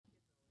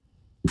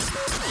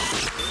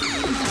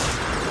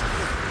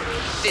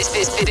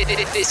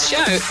This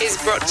show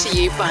is brought to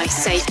you by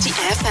Safety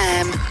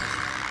FM.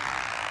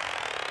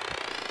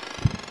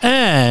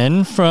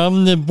 And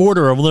from the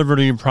border of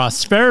liberty and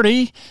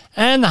prosperity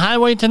and the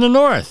highway to the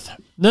north,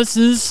 this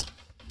is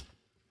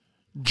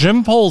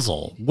Jim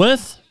Posel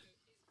with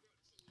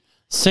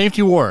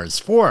Safety Wars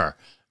for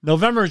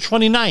November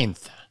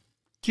 29th,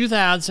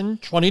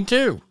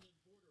 2022.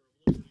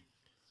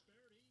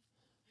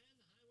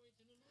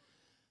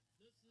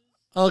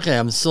 Okay,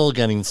 I'm still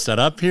getting set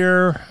up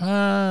here.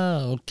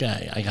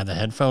 Okay, I got the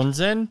headphones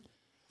in.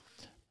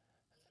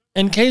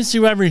 In case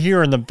you ever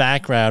hear in the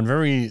background,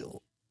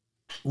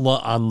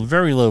 on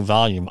very low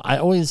volume, I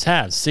always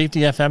have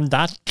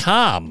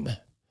safetyfm.com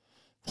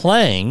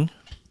playing,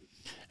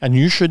 and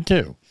you should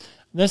too.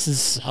 This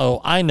is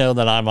so I know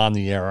that I'm on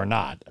the air or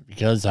not,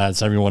 because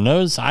as everyone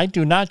knows, I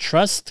do not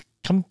trust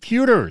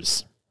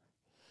computers.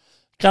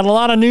 Got a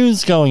lot of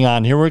news going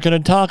on here. We're going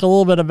to talk a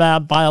little bit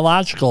about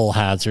biological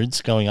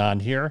hazards going on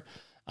here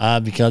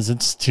because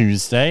it's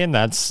Tuesday, and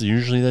that's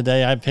usually the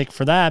day I pick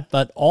for that.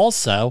 But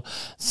also,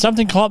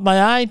 something caught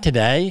my eye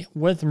today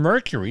with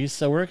mercury.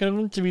 So we're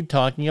going to be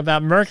talking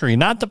about mercury,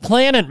 not the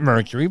planet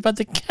Mercury, but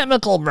the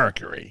chemical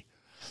mercury.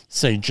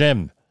 Say,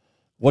 Jim,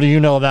 what do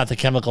you know about the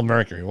chemical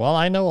mercury? Well,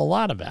 I know a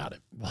lot about it,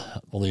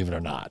 believe it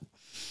or not.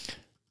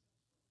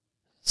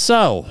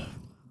 So,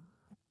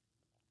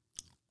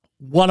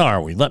 what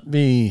are we?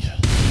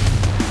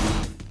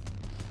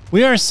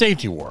 We are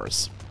Safety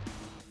Wars.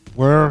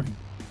 We're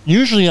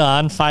usually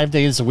on 5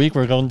 days a week.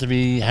 We're going to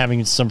be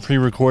having some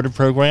pre-recorded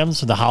programs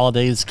for the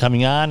holidays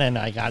coming on, and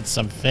I got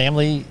some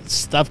family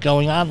stuff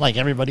going on like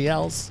everybody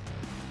else.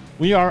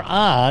 We are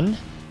on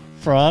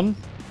from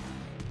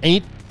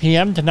 8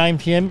 p.m. to 9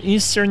 p.m.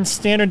 Eastern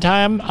Standard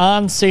Time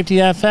on Safety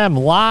FM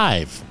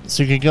live.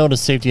 So you can go to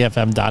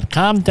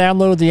safetyfm.com,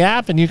 download the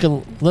app, and you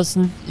can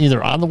listen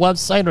either on the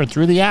website or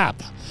through the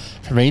app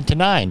from 8 to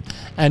 9.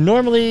 And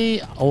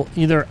normally,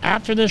 either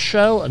after this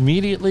show,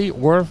 immediately,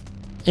 or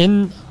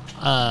during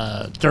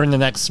the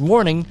next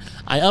morning,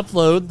 I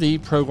upload the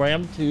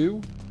program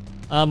to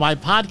my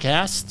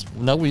podcast.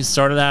 We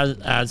started out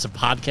as a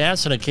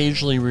podcast, and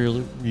occasionally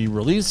we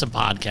release a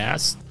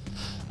podcast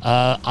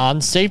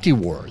on Safety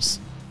Wars,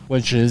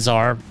 which is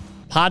our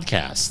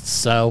podcast.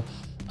 So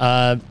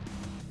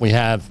we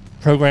have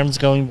programs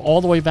going all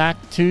the way back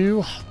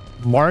to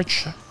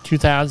March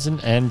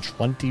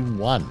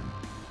 2021.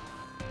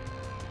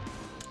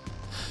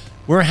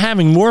 We're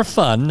having more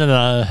fun than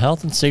a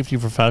health and safety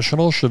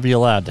professional should be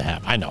allowed to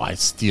have. I know I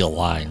steal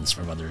lines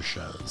from other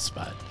shows,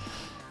 but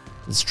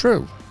it's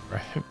true,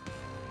 right?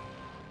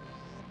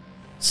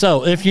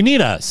 So if you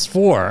need us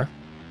for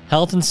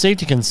health and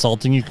safety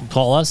consulting, you can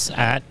call us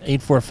at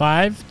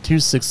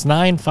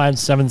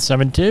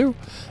 845-269-5772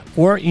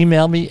 or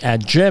email me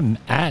at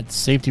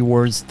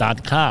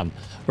jim@safetywars.com.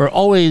 We're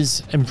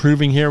always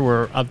improving here.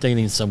 We're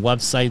updating some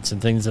websites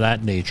and things of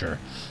that nature.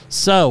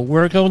 So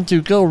we're going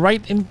to go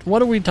right in. What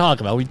do we talk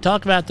about? We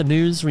talk about the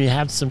news. We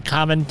have some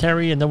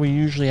commentary, and then we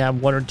usually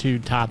have one or two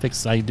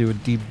topics I do a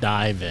deep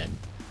dive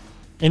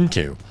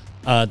into.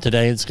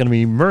 Today it's going to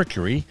be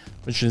mercury,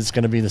 which is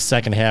going to be the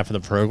second half of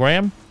the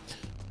program.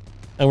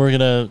 And we're going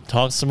to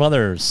talk some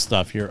other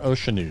stuff here,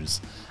 ocean news.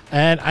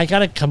 And I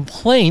got a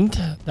complaint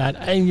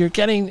that, hey, you're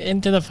getting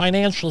into the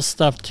financial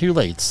stuff too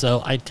late.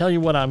 So I tell you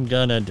what I'm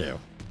going to do.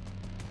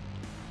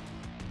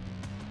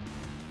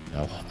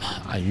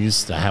 I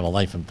used to have a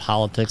life in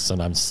politics, and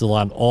I'm still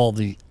on all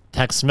the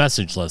text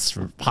message lists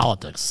for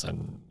politics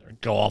and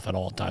go off at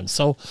all times.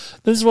 So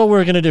this is what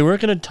we're going to do. We're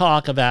going to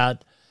talk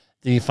about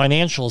the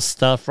financial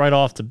stuff right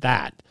off the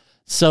bat.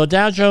 So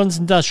Dow Jones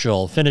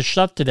Industrial finished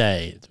up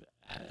today,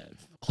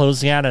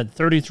 closing out at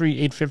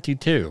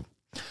 33,852.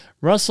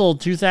 Russell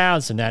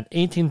 2000 at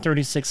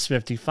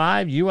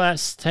 1836.55.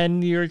 U.S.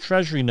 10-year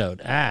Treasury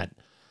note at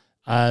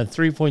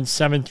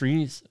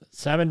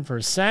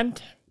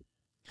 3.737%.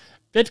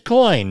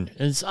 Bitcoin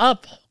is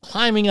up,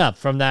 climbing up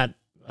from that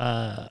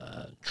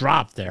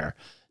drop there.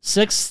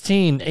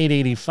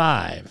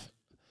 16,885.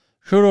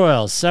 Crude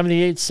oil,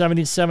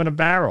 78.77 a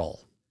barrel.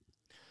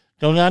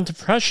 Going on to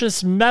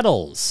precious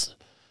metals.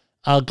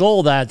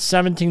 Gold at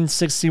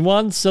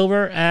 1761,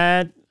 silver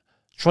at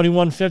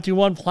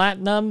 2151,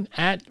 platinum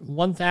at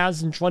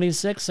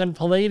 1026, and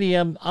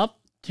palladium up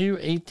to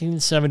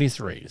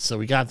 1873. So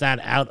we got that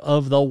out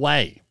of the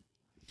way.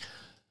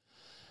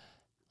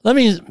 Let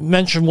me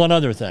mention one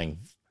other thing.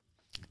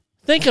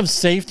 Think of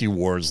Safety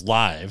Wars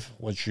Live,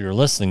 which you're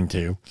listening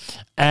to,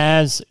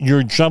 as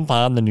your jump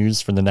on the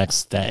news for the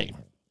next day.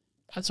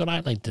 That's what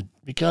I like to,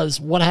 because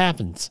what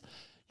happens?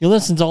 You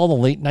listen to all the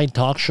late night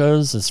talk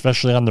shows,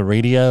 especially on the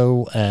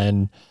radio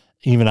and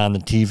even on the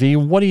TV.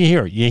 What do you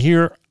hear? You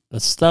hear the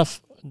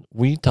stuff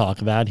we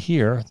talk about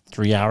here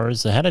 3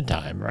 hours ahead of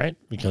time, right?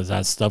 Because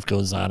that stuff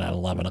goes on at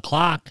 11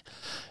 o'clock.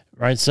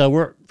 Right, so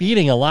we're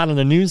feeding a lot of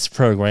the news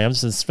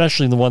programs,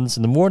 especially the ones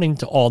in the morning,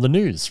 to all the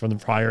news from the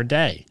prior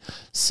day.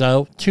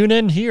 So tune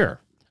in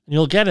here, and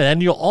you'll get it.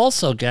 And you'll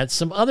also get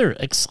some other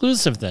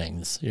exclusive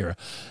things here.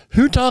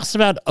 Who talks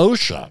about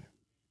OSHA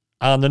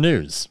on the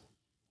news?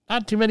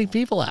 Not too many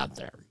people out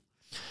there.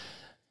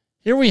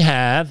 Here we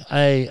have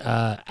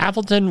a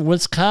Appleton,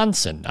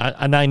 Wisconsin.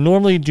 And I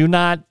normally do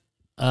not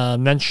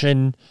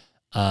mention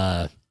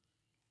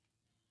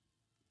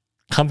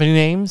company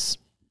names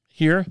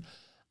here,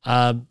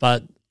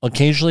 but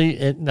occasionally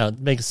it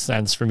makes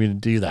sense for me to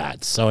do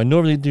that. So I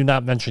normally do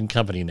not mention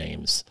company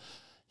names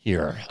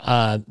here.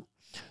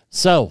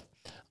 So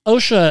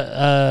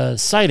OSHA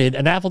cited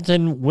an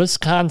Appleton,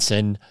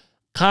 Wisconsin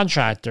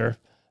contractor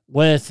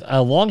with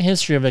a long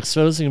history of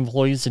exposing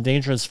employees to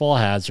dangerous fall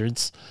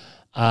hazards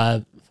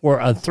for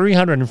a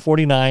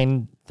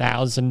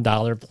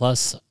 $349,000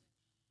 plus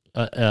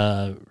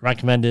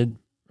recommended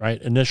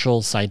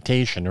initial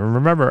citation. And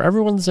remember,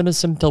 everyone's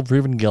innocent until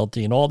proven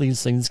guilty, and all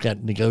these things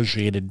get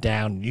negotiated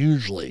down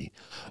usually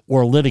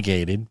or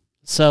litigated.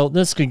 So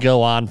this could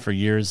go on for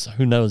years.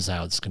 Who knows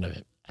how it's going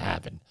to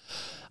happen?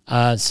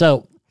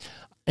 So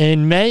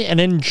in May and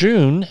in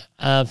June,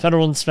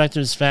 federal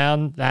inspectors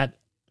found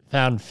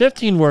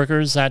 15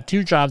 workers at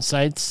 2 job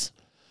sites,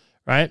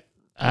 and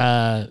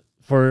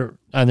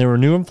they were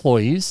new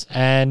employees,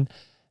 and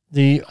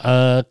the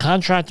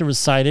contractor was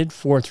cited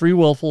for 3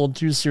 willful and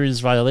 2 serious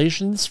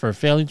violations for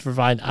failing to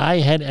provide eye,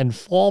 head, and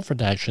fall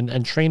protection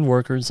and train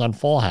workers on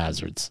fall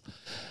hazards.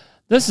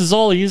 This is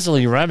all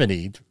easily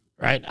remedied,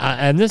 right?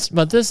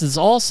 But this is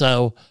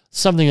also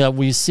something that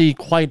we see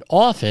quite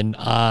often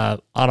on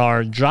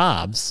our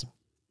jobs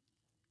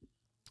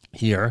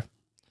here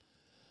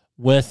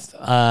with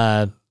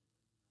all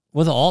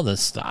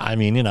this stuff. I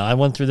mean, I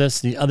went through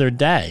this the other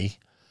day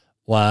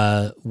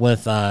where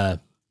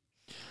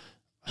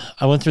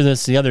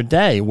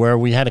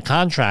we had a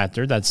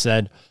contractor that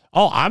said,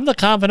 "Oh, I'm the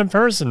competent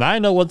person. I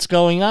know what's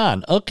going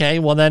on." Okay,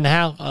 well then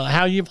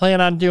how you plan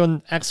on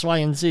doing X, Y,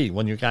 and Z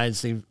when you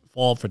guys need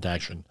fall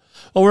protection?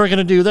 Well, we're going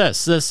to do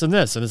this, this, and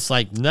this. And it's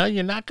like, no,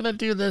 you're not going to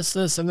do this,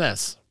 this, and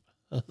this.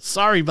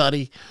 Sorry,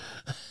 buddy.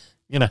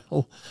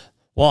 Well,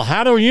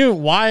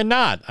 why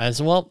not? I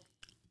said, well,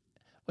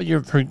 what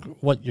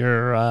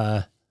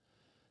you're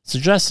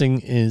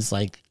suggesting is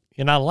like,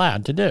 you're not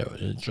allowed to do.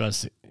 It's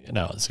just,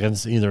 it's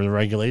against either the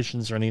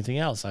regulations or anything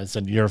else. I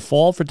said, your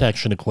fall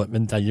protection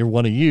equipment that you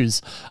want to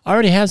use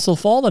already has the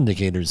fall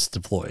indicators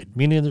deployed,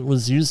 meaning it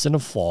was used in a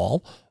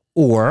fall,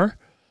 or,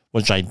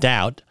 which I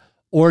doubt,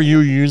 or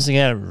you're using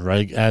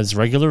it as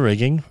regular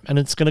rigging, and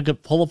it's going to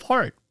pull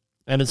apart.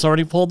 And it's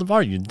already pulled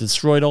apart. You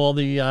destroyed all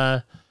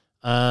the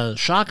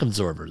shock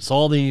absorbers.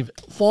 All the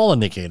fall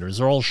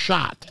indicators are all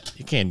shot.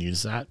 You can't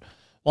use that.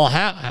 Well,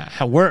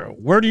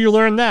 where do you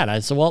learn that? I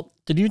said, well,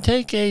 did you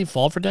take a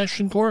fall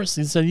protection course?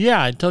 He said,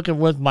 yeah, I took it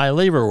with my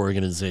labor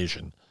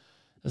organization.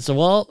 I said,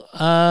 well,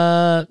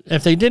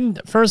 if they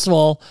didn't, first of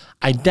all,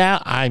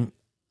 I'm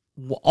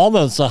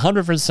almost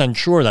 100%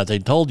 sure that they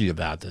told you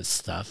about this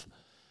stuff.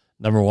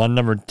 Number one.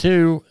 Number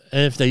two,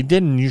 if they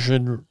didn't, you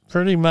should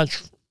pretty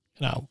much,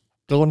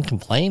 go and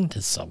complain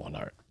to someone,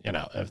 or,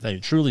 if they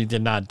truly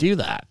did not do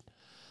that.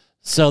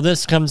 So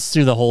this comes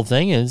to the whole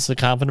thing is the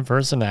competent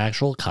person, the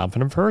actual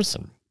competent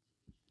person.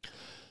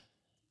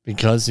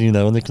 Because, in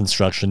the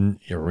construction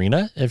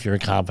arena, if you're a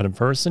competent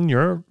person,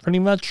 you're pretty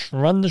much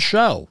run the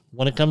show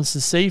when it comes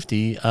to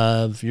safety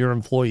of your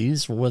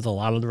employees with a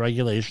lot of the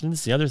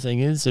regulations. The other thing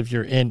is, if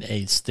you're in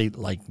a state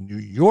like New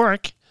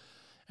York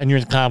and you're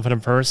a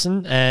competent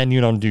person and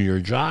you don't do your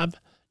job,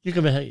 you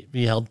can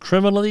be held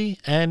criminally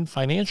and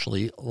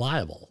financially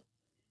liable.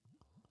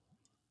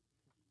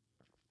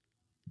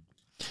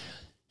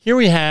 Here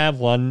we have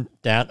one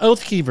down.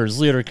 Oath Keepers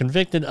leader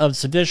convicted of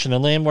sedition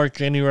in landmark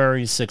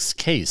January 6th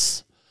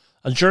case.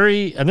 A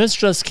jury, and this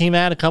just came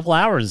out a couple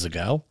hours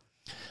ago,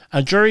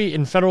 a jury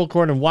in federal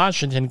court in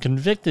Washington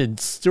convicted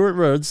Stewart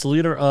Rhodes, the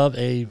leader of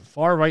a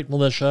far-right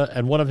militia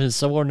and one of his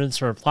subordinates,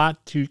 for a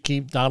plot to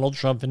keep Donald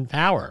Trump in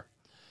power.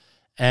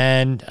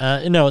 And,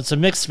 it's a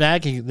mixed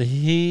bag.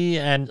 He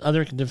and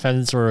other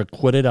defendants were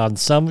acquitted on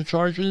some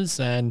charges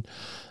and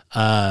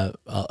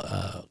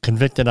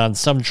convicted on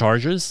some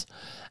charges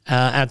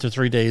after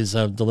 3 days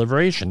of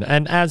deliberation.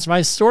 And as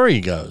my story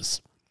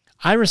goes,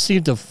 I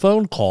received a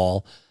phone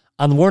call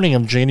on the morning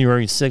of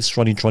January 6,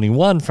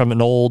 2021 from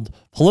an old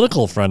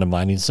political friend of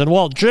mine. He said,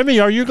 well, Jimmy,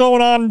 are you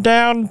going on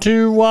down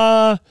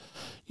to,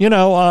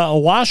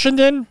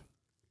 Washington?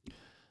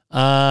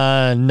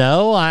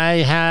 No, I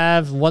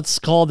have what's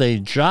called a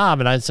job.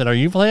 And I said, are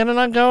you planning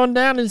on going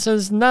down? He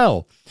says,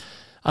 no.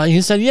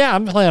 He said, yeah,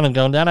 I'm planning on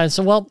going down. I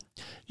said, well,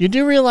 you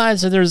do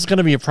realize that there's going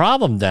to be a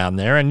problem down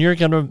there, and there's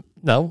going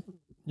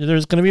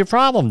to be a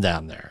problem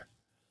down there.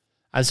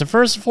 I said,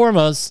 first and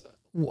foremost,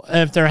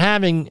 if they're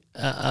having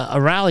a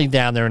rally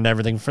down there and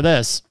everything for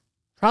this,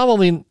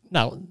 probably,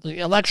 no, the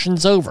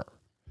election's over.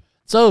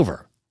 It's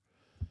over.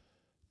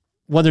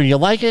 Whether you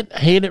like it,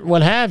 hate it,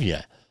 what have you.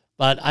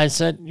 But I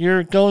said,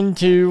 you're going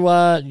to,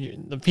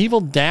 the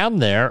people down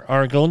there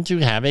are going to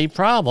have a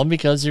problem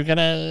because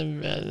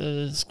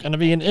it's going to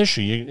be an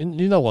issue.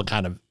 You know what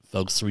kind of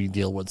folks we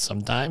deal with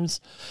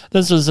sometimes.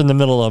 This was in the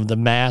middle of the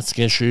mask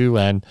issue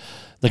and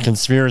the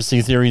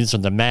conspiracy theories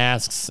with the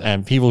masks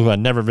and people who had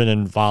never been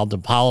involved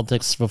in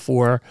politics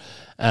before,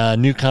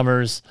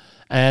 newcomers,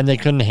 and they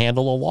couldn't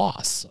handle a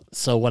loss.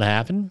 So what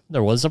happened?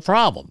 There was a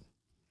problem.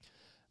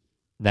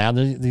 Now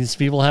these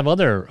people have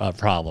other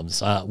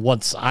problems.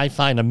 What I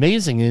find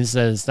amazing is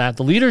that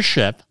the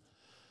leadership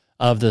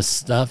of this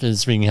stuff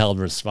is being held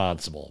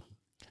responsible.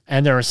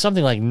 And there are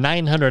something like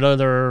 900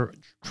 other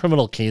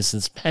criminal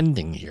cases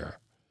pending here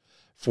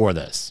for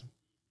this.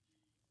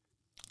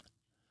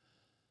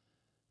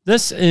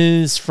 This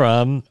is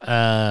from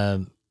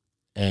another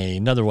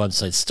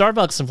website.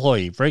 Starbucks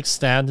employee breaks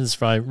down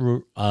this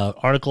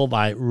article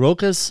by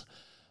Rokas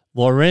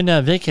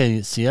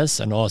Lorinavicius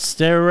and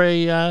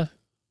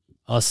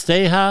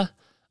Osteja.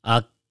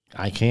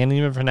 I can't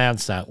even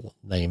pronounce that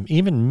name.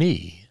 Even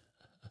me,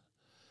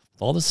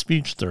 with all the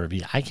speech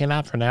therapy, I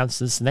cannot pronounce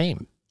this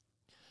name.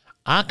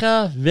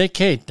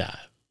 Akaviketa.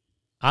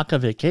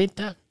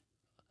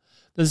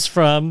 This is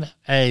from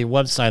a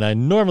website I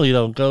normally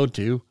don't go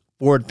to,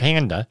 Board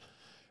Panda,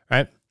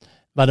 right?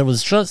 But it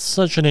was just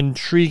such an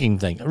intriguing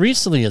thing.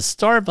 Recently, a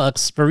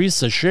Starbucks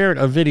barista shared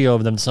a video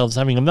of themselves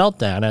having a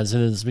meltdown as it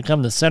has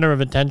become the center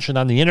of attention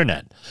on the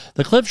internet.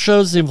 The clip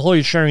shows the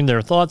employees sharing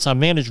their thoughts on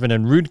management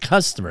and rude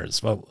customers.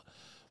 But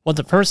what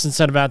the person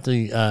said about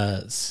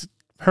their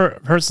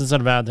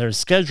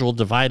schedule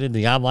divided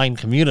the online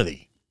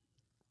community.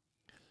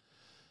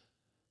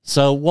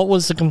 So what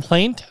was the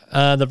complaint?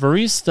 The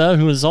barista,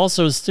 who is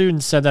also a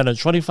student, said that a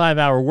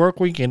 25-hour work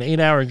week and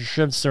 8-hour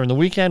shifts during the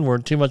weekend were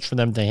too much for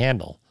them to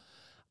handle.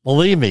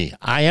 Believe me,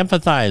 I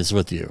empathize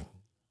with you.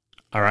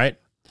 All right?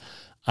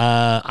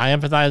 I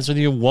empathize with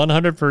you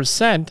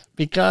 100%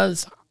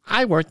 because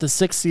I worked a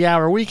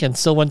 60-hour week and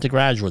still went to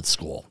graduate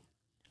school.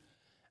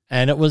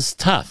 And it was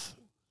tough.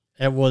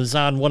 It was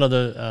on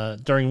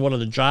during one of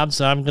the jobs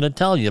that I'm going to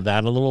tell you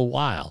about in a little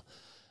while.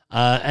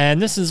 And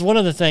this is one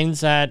of the things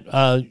that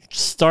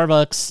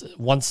Starbucks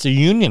wants to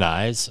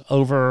unionize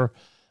over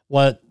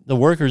what the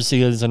workers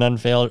see as an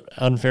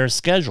unfair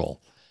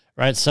schedule,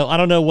 right? So I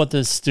don't know what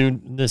this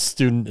student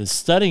is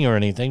studying or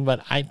anything,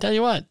 but I tell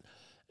you what,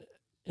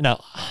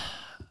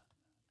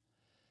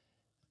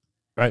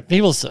 right?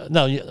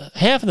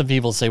 Half of the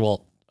people say,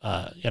 well,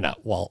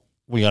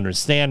 we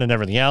understand and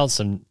everything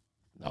else, and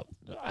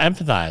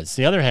empathize.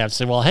 The other half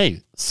say, well, hey,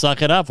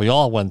 suck it up. We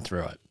all went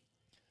through it.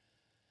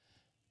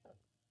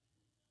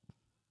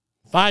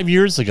 5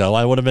 years ago,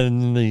 I would have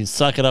been in the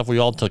suck it up, we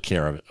all took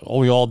care of it.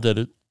 We all did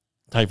it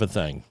type of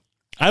thing.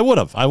 I would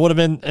have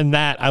been in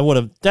that. I would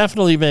have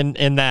definitely been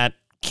in that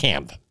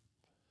camp.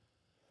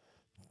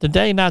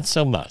 Today, not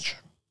so much,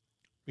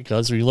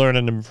 because we learn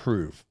and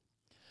improve.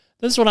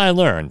 This is what I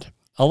learned.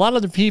 A lot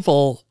of the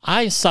people,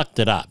 I sucked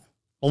it up.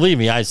 Believe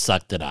me, I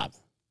sucked it up.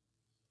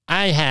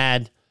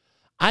 I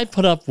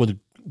put up with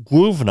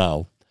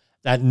Guvno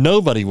that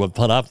nobody would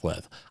put up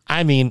with.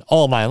 I mean,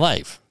 all my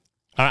life.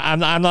 I'm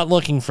not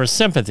looking for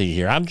sympathy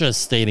here. I'm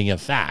just stating a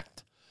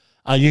fact.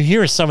 You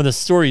hear some of the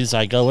stories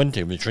I go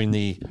into between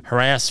the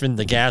harassment,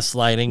 the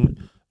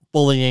gaslighting,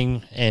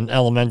 bullying in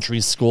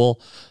elementary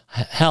school.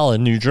 Hell,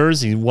 in New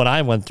Jersey, what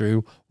I went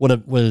through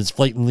was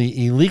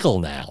blatantly illegal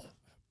now,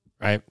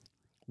 right?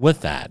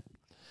 With that.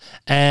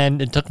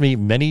 And it took me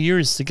many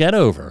years to get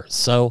over.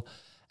 So,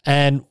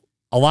 and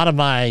a lot of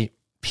my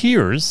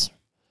peers,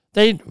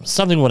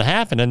 something would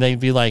happen and they'd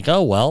be like,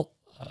 oh, well,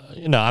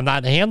 I'm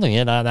not handling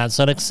it. That's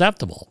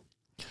unacceptable.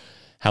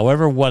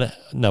 However, what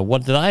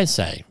did I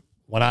say?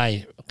 When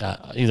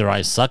either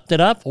I sucked it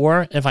up,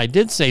 or if I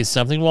did say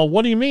something, well,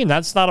 what do you mean?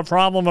 That's not a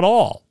problem at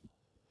all.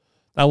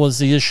 That was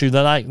the issue you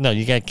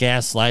get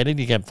gaslighted,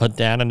 you get put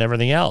down and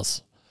everything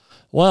else.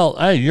 Well,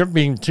 hey, you're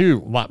being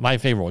my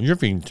favorite one, you're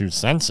being too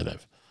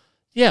sensitive.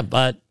 Yeah,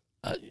 but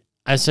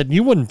I said,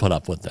 you wouldn't put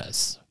up with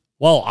this.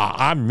 Well,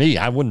 I'm me.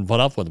 I wouldn't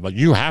put up with it, but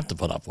you have to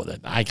put up with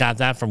it. I got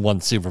that from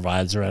one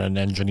supervisor at an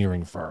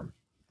engineering firm.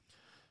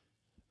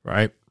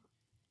 Right?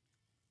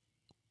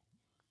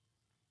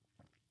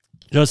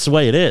 Just the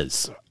way it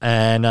is.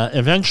 And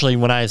eventually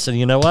when I said,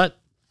 you know what?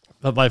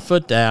 Put my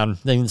foot down,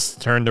 things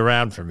turned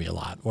around for me a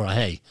lot. Well,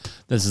 hey,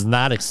 this is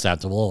not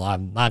acceptable.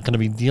 I'm not going to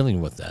be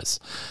dealing with this.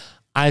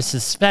 I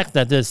suspect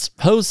that this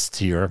post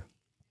here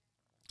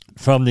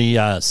from the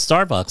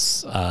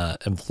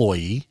Starbucks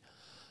employee,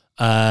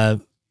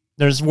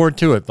 there's more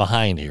to it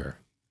behind here.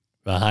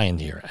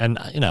 And,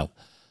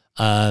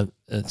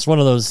 it's one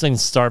of those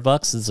things.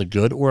 Starbucks is a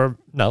good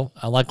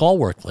I like all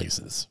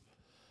workplaces.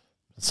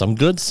 Some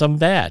good, some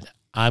bad.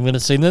 I'm going to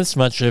say this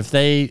much. If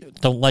they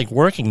don't like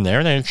working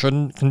there, they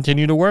shouldn't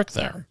continue to work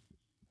there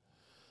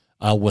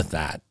with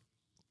that.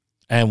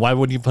 And why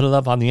would you put it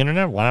up on the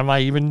internet? Why am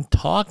I even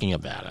talking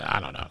about it? I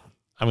don't know.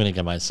 I'm going to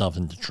get myself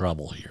into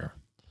trouble here.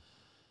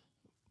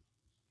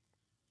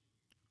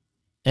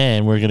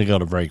 And we're going to go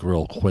to break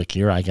real quick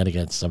here. I got to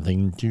get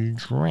something to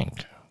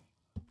drink.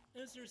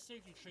 Is your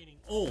safety training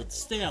old,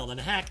 stale, and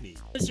hackneyed?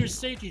 Is your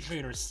safety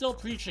trainer still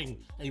preaching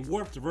a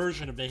warped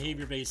version of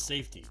behavior-based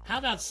safety? How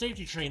about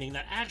safety training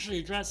that actually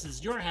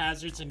addresses your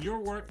hazards in your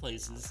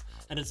workplaces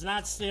and is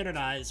not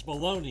standardized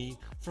baloney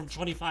from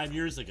 25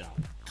 years ago?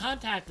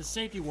 Contact the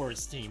Safety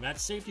Wars team at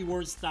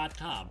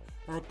safetywars.com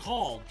or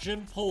call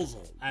Jim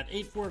Posel at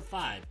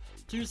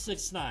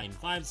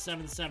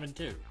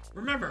 845-269-5772.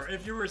 Remember,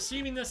 if you're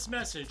receiving this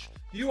message,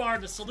 you are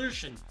the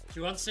solution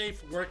to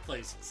unsafe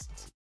workplaces.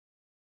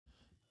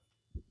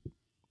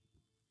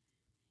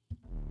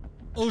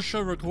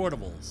 OSHA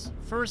recordables,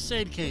 first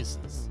aid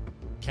cases,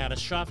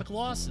 catastrophic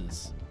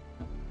losses.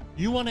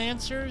 You want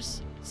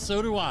answers?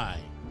 So do I.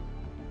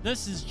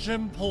 This is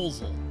Jim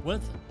Polzel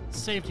with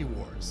Safety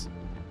Wars.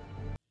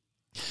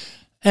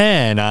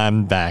 And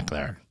I'm back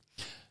there.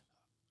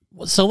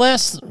 So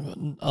last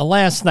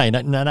night,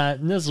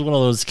 and this is one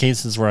of those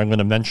cases where I'm going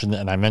to mention,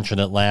 and I mentioned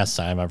it last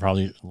time.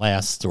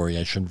 Last story,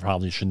 I shouldn't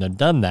have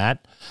done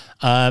that.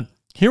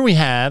 Here we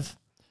have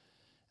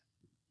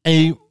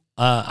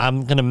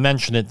I'm going to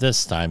mention it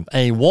this time.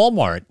 A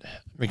Walmart,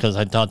 because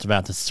I talked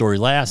about the story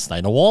last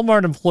night. A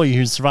Walmart employee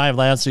who survived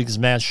last week's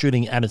mass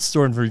shooting at its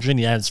store in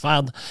Virginia has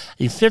filed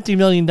a $50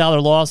 million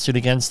lawsuit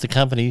against the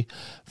company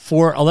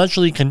for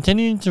allegedly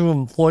continuing to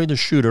employ the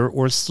shooter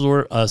or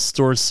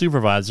store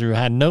supervisor who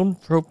had known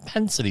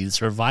propensities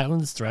for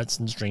violence, threats,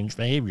 and strange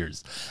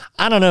behaviors.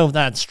 I don't know if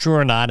that's true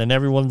or not, and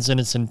everyone's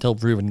innocent until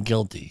proven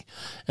guilty.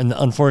 And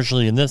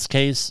unfortunately, in this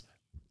case,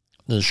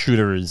 the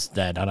shooter is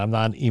dead, and I'm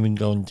not even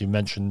going to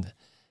mention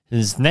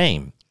his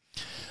name.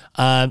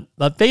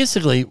 But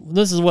basically,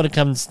 this is what it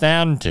comes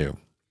down to.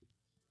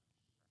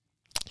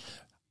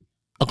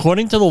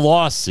 According to the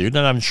lawsuit,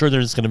 and I'm sure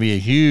there's going to be a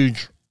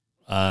huge,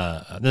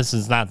 this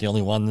is not the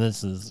only one,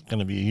 this is going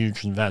to be a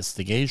huge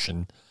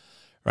investigation,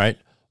 right?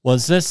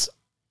 Was this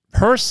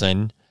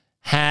person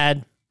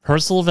had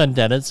personal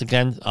vendettas,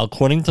 again,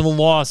 according to the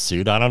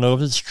lawsuit, I don't know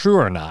if it's true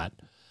or not,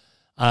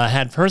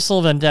 had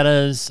personal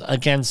vendettas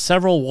against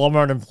several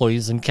Walmart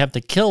employees and kept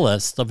a kill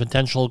list of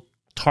potential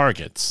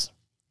targets.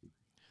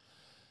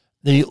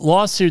 The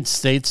lawsuit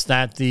states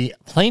that the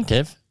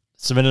plaintiff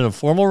submitted a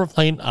formal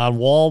complaint on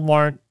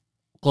Walmart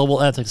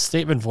Global Ethics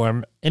Statement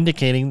form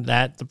indicating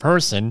that the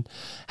person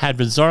had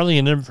bizarrely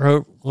and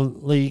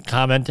inappropriately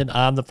commented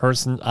on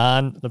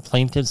the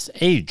plaintiff's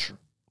age.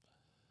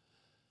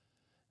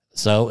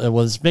 So it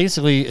was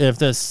basically, if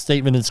this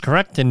statement is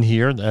correct in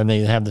here, and they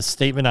have the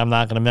statement, I'm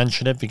not going to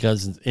mention it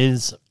because it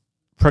is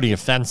pretty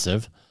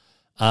offensive.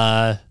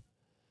 Was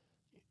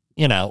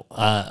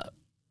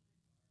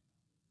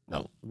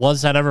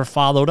that ever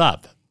followed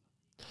up?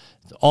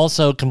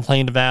 Also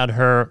complained about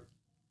her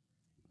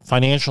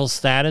financial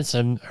status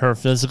and her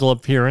physical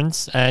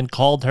appearance and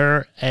called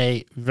her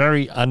a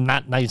very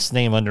not nice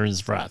name under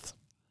his breath.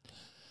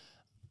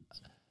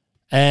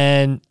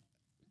 And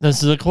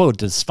this is a quote: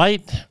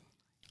 despite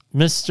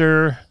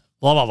Mr.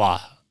 blah, blah,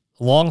 blah,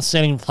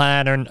 long-standing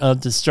pattern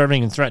of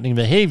disturbing and threatening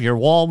behavior,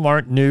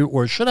 Walmart knew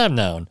or should have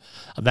known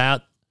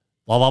about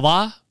blah, blah,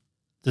 blah,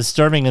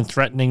 disturbing and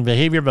threatening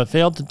behavior, but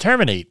failed to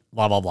terminate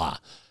blah, blah, blah,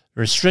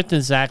 restrict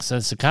his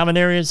access to common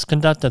areas,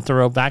 conduct a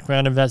thorough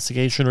background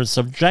investigation, or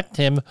subject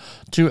him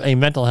to a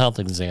mental health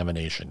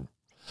examination.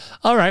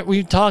 All right,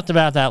 we talked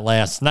about that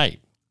last night,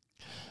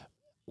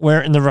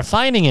 where in the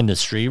refining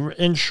industry,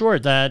 in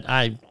short, that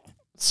I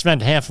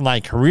spent half of my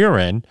career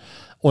in,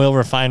 oil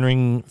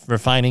refining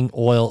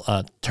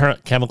oil,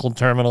 chemical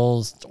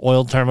terminals,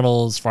 oil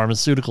terminals,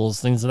 pharmaceuticals,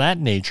 things of that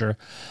nature,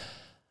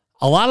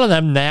 a lot of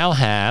them now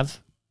have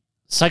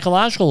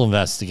psychological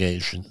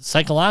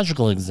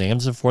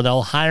exams before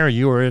they'll hire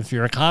you, or if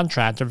you're a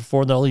contractor,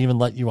 before they'll even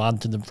let you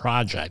onto the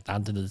project,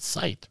 onto the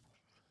site.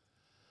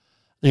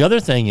 The other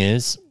thing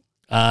is,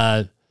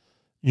 you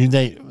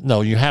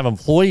have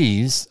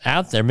employees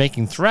out there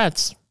making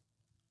threats,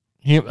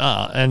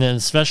 and then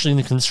especially in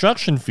the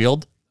construction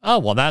field. Oh,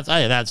 well,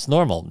 that's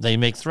normal. They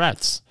make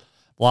threats,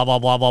 blah, blah,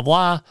 blah, blah,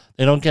 blah.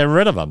 They don't get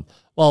rid of them.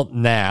 Well,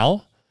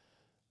 now,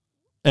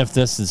 if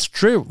this is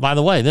true, by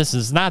the way, this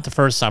is not the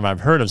first time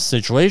I've heard of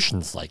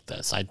situations like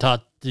this. I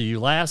talked to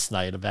you last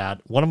night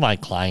about one of my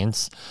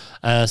clients,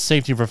 a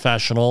safety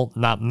professional,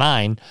 not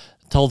mine,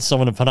 told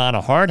someone to put on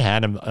a hard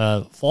hat and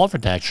fall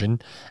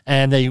protection,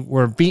 and they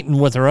were beaten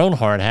with their own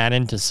hard hat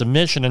into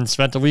submission and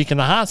spent a week in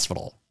the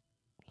hospital.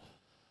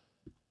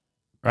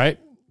 Right?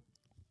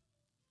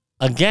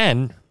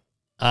 Again,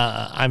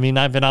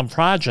 I've been on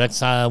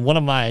projects. One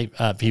of my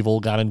people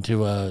got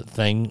into a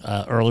thing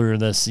earlier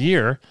this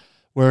year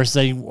where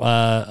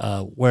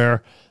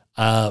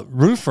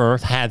roofer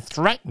had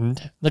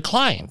threatened the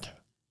client.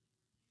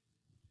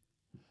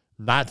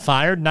 Not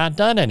fired, not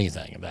done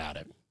anything about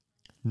it.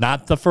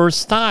 Not the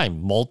first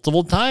time.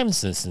 Multiple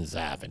times this has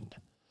happened.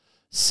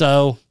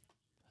 So,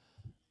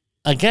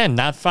 again,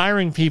 not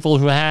firing people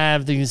who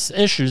have these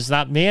issues,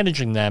 not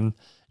managing them.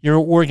 Your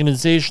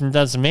organization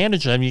doesn't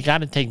manage them. You got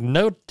to take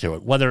note to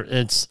it, whether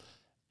it's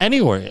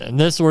anywhere in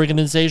this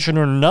organization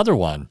or another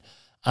one.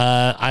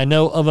 I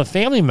know of a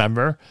family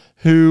member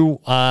who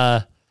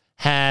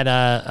had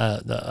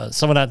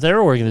someone at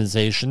their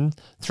organization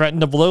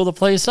threatened to blow the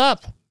place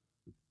up.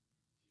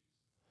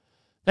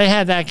 They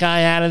had that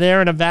guy out of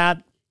there in about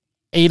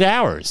 8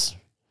 hours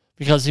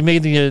because he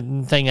made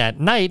the thing at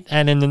night,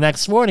 and in the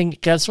next morning,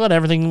 guess what?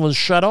 Everything was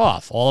shut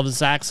off, all of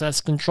his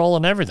access control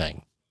and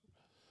everything.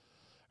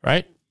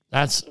 Right?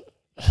 That's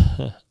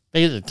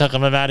it took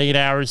them about 8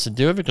 hours to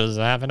do it because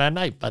it happened at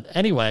night. But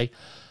anyway,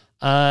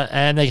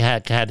 and they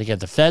had to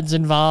get the feds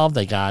involved.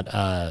 They got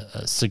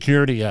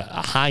security,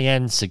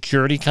 high-end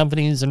security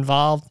companies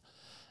involved,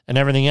 and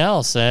everything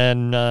else.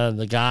 And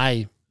the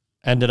guy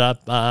ended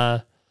up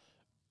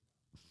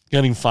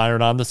getting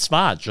fired on the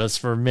spot just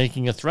for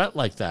making a threat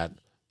like that.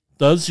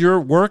 Does your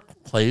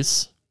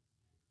workplace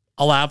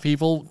allow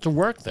people to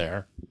work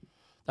there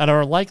that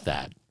are like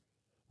that?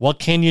 What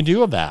can you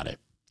do about it?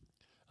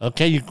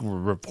 Okay, you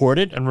can report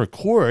it and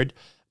record.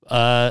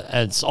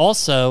 It's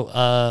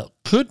also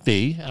could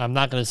be, I'm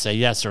not going to say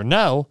yes or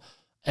no,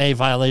 a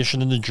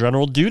violation of the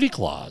general duty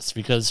clause,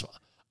 because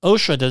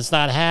OSHA does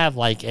not have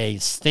like a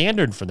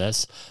standard for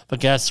this. But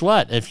guess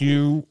what? If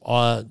you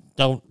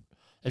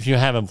if you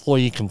have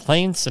employee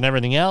complaints and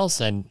everything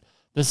else, and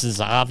this is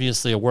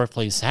obviously a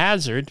workplace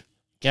hazard,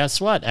 guess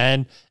what?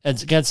 And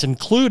it gets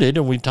included,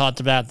 and we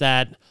talked about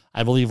that,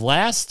 I believe,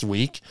 last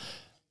week.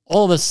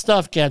 All this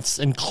stuff gets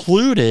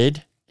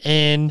included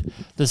in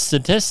the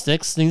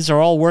statistics. These are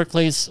all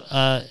workplace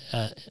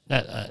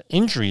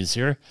injuries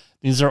here.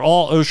 These are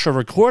all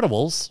OSHA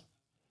recordables.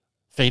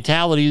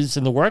 Fatalities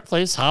in the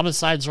workplace.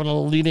 Homicides are one of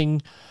the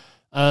leading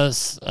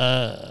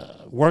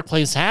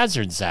workplace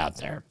hazards out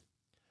there.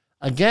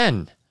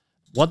 Again,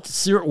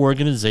 what's your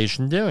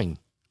organization doing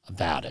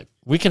about it?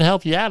 We can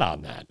help you out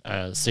on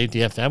that. Safety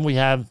FM, we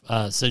have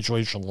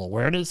situational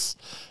awareness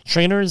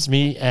trainers.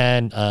 Me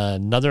and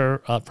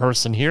another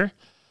person here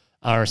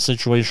are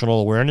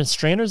situational awareness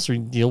trainers. We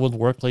deal with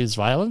workplace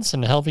violence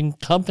and helping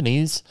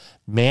companies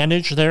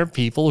manage their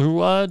people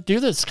who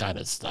do this kind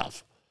of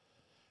stuff,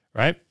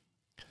 right?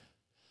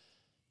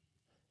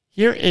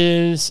 Here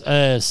is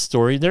a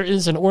story. There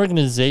is an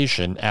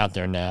organization out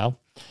there now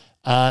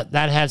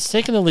that has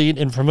taken the lead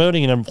in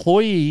promoting an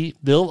employee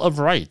bill of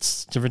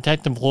rights to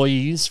protect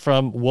employees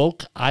from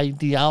woke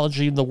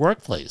ideology in the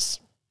workplace.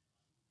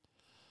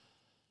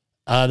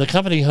 The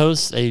company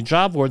hosts a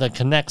job board that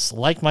connects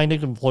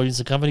like-minded employees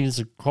to companies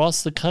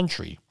across the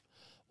country.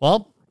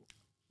 Well,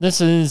 this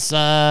is,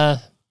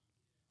 I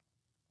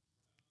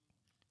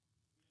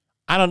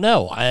don't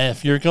know.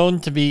 If you're going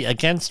to be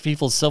against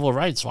people's civil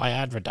rights, why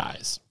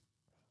advertise?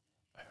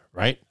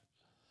 Right?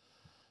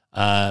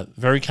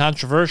 Very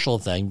controversial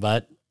thing,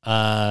 but,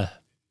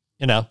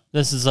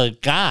 this is a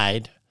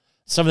guide.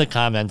 Some of the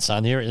comments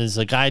on here is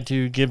a guide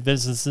to give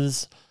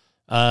businesses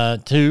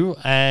to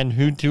and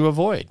who to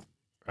avoid,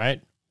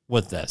 right,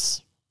 with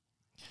this.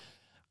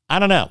 I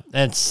don't know.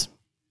 It's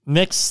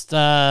mixed. It's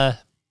a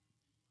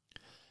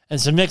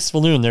mixed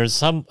balloon. There's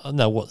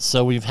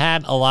so we've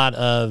had a lot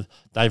of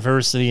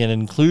diversity and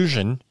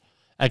inclusion,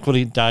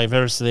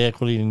 diversity,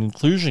 equity, and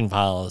inclusion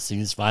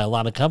policies by a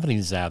lot of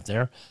companies out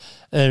there.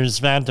 There's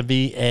bound to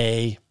be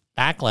a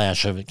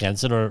backlash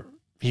against it or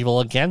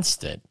people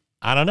against it.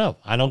 I don't know.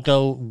 I don't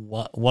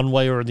go one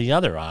way or the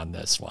other on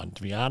this one,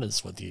 to be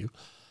honest with you.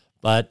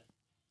 But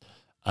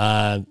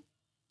I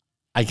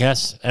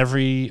guess I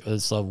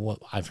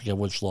forget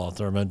which law,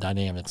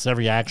 thermodynamics,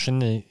 every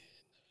action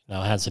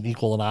has an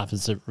equal and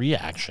opposite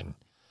reaction.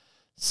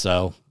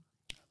 So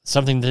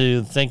something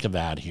to think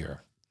about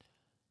here.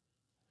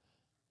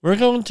 We're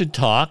going to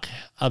talk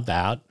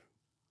about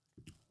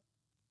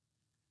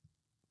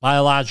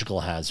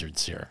biological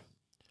hazards here.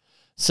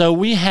 So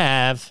we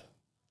have,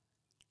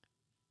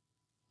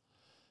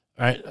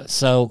 all right,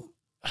 so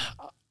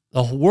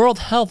the World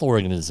Health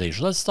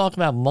Organization, let's talk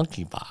about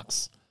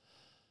monkeypox.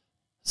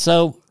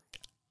 So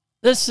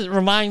this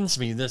reminds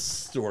me, this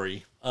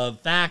story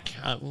of back,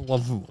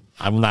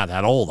 I'm not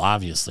that old,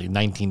 obviously,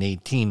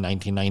 1918,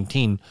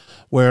 1919,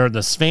 where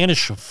the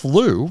Spanish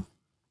flu,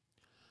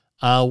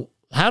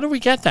 how do we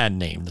get that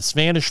name? The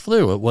Spanish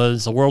flu. It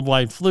was a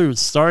worldwide flu. It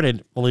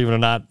started, believe it or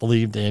not,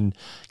 believed in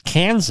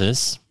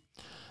Kansas.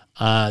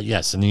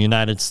 Yes, in the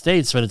United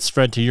States, but it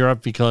spread to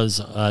Europe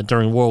because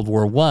during World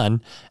War I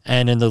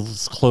and in the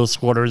close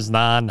quarters,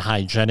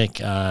 non-hygienic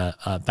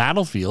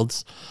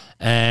battlefields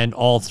and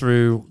all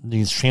through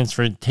these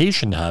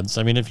transportation hubs.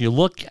 I mean, if you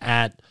look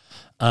at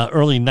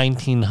early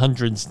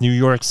 1900s New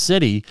York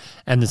City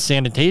and the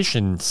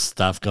sanitation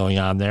stuff going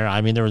on there.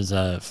 I mean, there was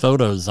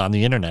photos on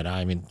the internet.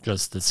 I mean,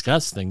 just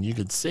disgusting. You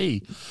could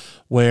see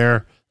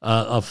where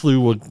a flu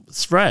would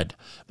spread.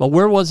 But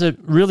where was it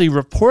really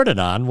reported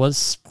on was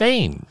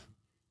Spain,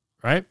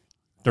 right?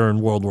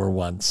 During World War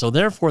I. So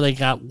therefore, they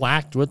got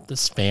whacked with the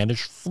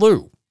Spanish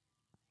flu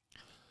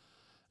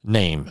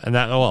name. And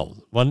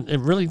it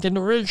really didn't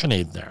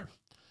originate there.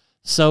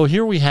 So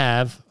here we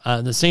have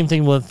the same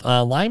thing with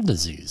Lyme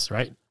disease,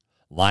 right?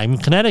 Lyme,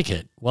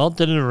 Connecticut. Well,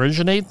 did it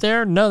originate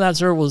there? No,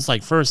 that's where it was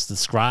first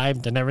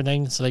described and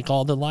everything. So they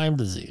called it Lyme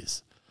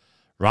disease.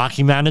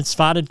 Rocky Mountain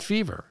spotted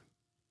fever.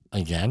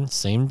 Again,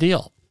 same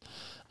deal.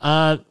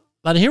 But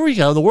here we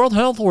go. The World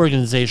Health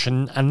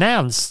Organization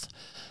announced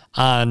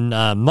on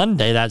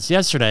Monday, that's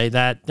yesterday,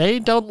 that they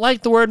don't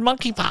like the word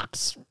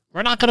monkeypox.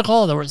 We're not going to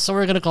call it the word, so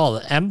we're going to call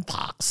it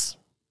mpox.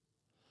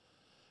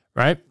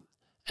 Right?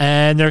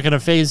 And they're going to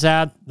phase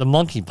out the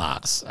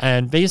monkeypox.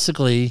 And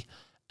basically,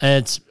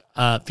 it's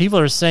people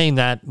are saying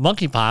that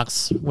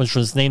monkeypox, which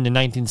was named in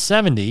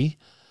 1970,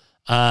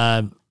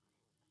 it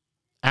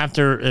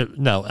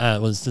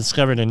was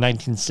discovered in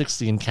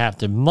 1960 in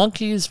captive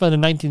monkeys, but in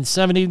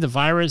 1970, the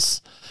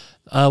virus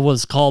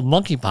was called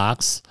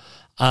monkeypox.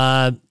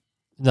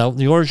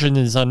 The origin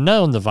is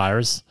unknown, the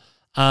virus.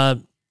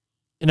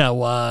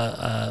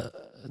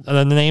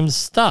 the name's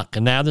stuck,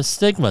 and now the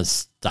stigma's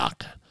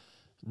stuck.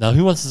 Now,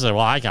 who wants to say,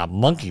 well, I got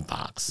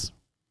monkeypox,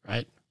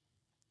 right?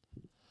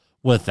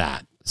 With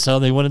that. So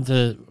they wanted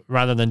to,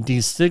 rather than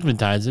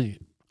destigmatize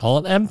it, call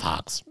it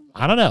Mpox.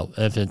 I don't know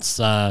if it's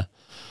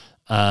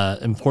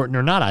important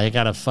or not. I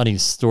got a funny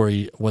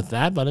story with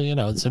that, but,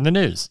 it's in the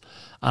news.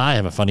 I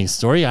have a funny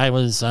story. I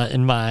was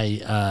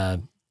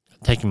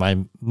taking my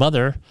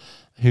mother,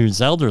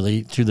 who's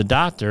elderly, to the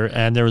doctor,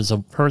 and there was a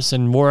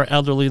person more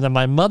elderly than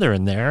my mother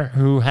in there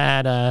who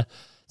had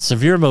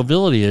severe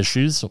mobility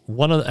issues.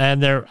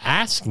 And they're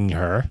asking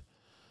her,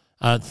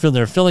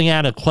 they're filling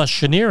out a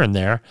questionnaire in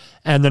there,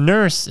 and the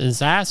nurse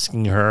is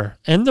asking her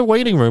in the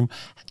waiting room,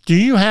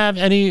 have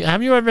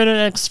you ever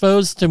been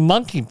exposed to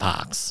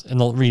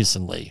monkeypox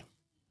recently?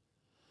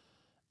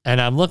 And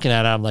I'm looking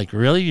at it, I'm like,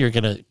 really? You're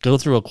going to go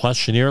through a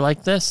questionnaire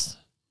like this?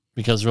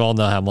 Because we all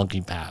know how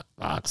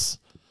monkeypox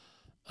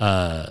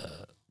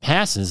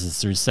passes is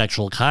through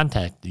sexual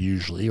contact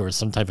usually, or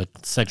some type of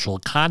sexual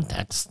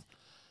context.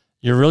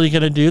 You're really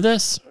going to do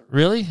this?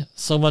 Really?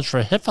 So much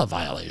for HIPAA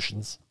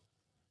violations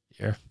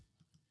here.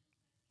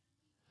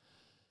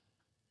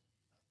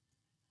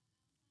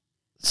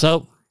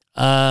 So,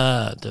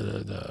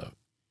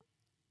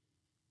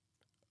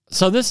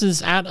 so this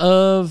is out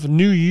of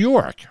New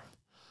York.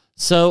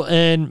 So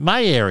in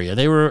my area,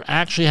 they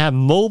actually have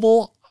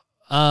mobile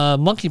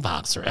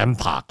monkeypox or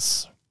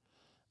Mpox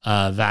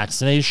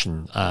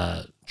vaccination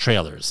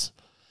trailers.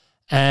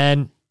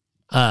 And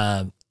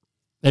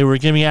they were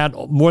giving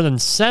out more than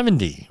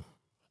 70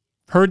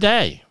 per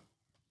day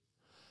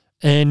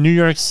in New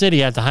York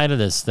City at the height of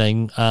this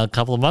thing a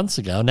couple of months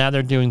ago. Now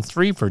they're doing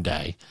 3 per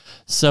day.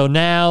 So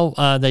now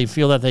they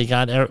feel that they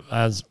got,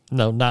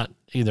 not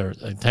either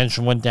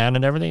attention went down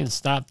and everything, it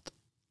stopped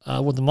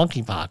with the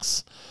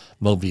monkeypox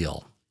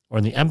mobile or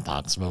the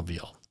Mpox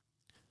mobile.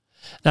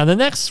 Now the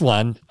next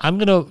one, I'm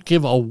going to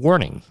give a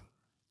warning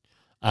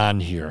on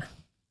here.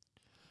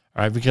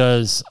 All right,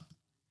 because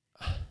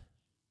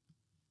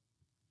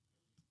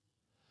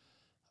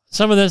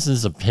some of this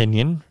is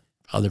opinion,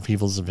 other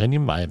people's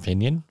opinion, my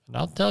opinion, and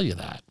I'll tell you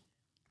that.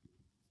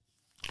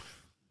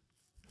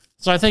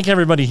 So I think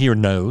everybody here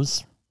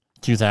knows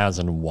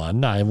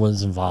 2001, I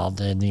was involved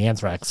in the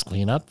anthrax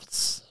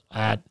cleanups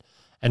at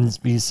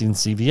NBC and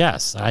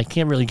CBS. I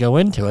can't really go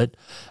into it,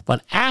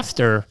 but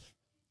after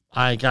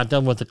I got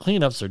done with the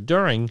cleanups or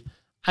during,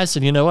 I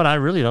said, you know what? I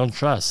really don't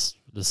trust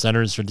the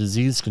Centers for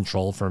Disease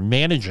Control for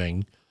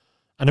managing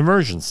an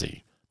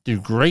emergency. Do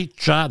a great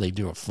job. They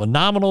do a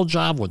phenomenal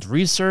job with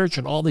research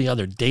and all the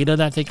other data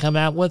that they come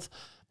out with.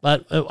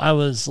 But I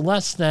was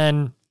less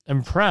than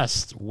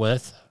impressed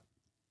with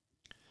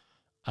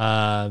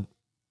the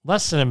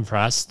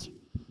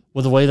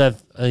way that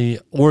the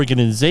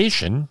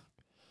organization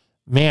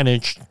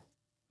managed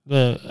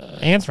the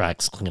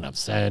anthrax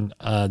cleanups. And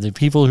the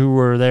people who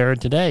were there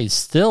today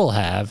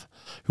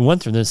who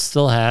went through this,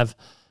 still have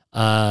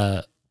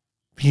PTSD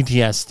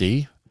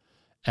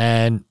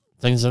and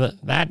things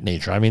of that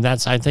nature. I mean,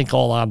 that's, I think,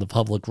 all on the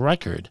public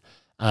record.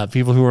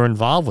 People who are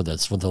involved with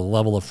this, with a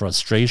level of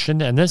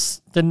frustration. And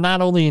this did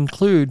not only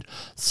include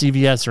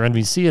CBS or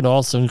NBC, it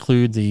also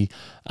include the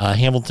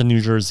Hamilton,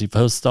 New Jersey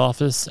Post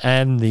Office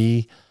and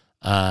the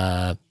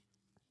Hart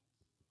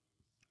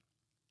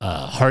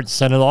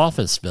Senate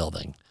Office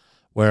building,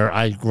 where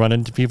I run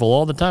into people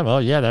all the time. Oh,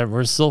 yeah,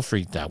 we're still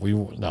freaked out. We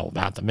know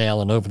about the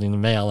mail and opening the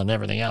mail and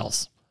everything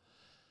else.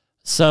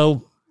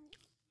 So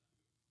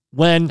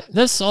when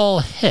this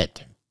all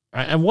hit,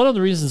 right, and one of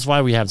the reasons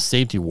why we have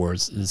safety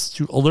wars is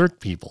to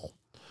alert people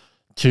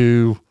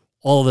to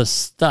all this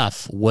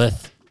stuff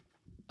with,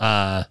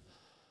 is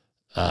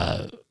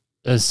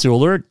to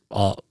alert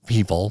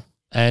people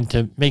and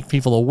to make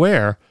people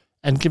aware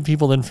and give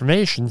people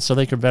information so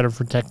they can better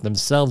protect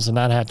themselves and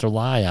not have to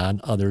rely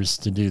on others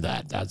to do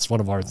that. That's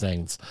one of our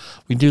things.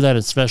 We do that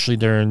especially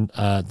during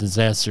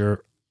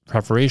Disaster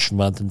Preparation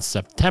Month in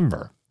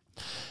September.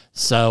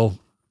 So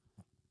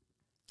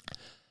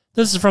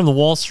this is from the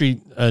Wall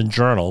Street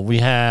Journal. We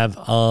have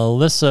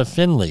Alyssa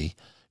Finley,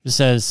 who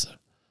says,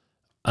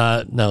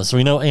 so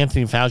we know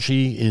Anthony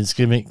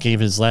Fauci gave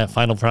his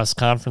final press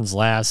conference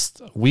last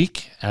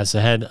week as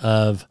the head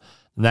of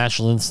the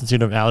National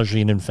Institute of Allergy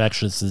and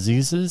Infectious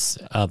Diseases,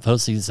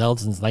 post he's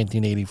held since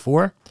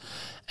 1984.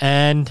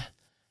 And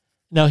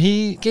now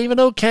he gave an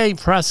okay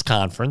press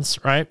conference,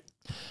 right?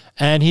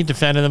 And he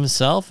defended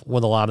himself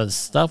with a lot of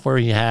stuff where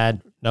he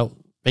had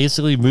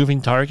basically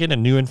moving target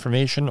and new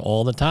information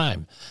all the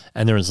time.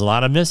 And there was a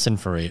lot of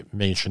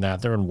misinformation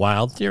out there and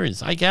wild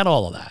theories. I get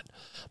all of that.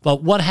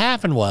 But what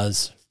happened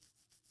was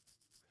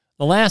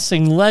the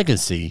lasting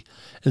legacy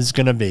is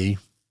going to be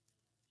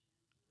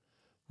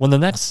when the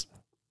next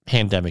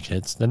pandemic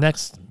hits, the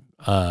next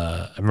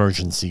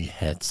emergency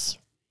hits,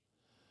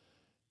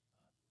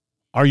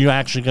 are you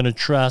actually going to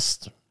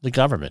trust the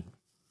government?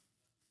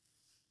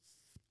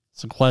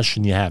 It's a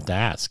question you have to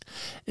ask.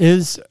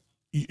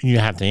 You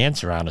have to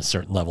answer on a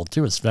certain level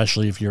too,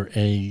 especially if you're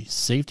a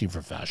safety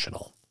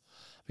professional,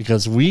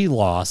 because we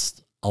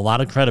lost a lot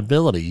of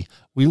credibility.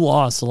 We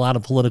lost a lot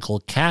of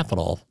political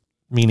capital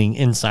meaning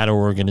insider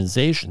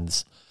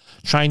organizations,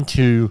 trying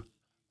to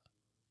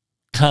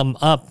come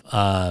up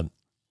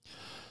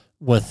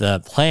with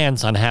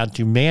plans on how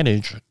to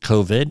manage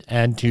COVID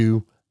and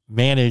to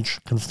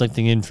manage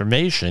conflicting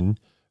information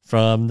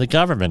from the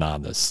government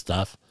on this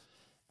stuff,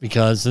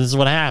 because this is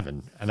what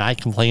happened. And I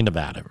complained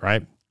about it,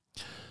 right?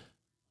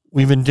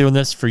 We've been doing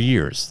this for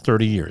years,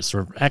 30 years.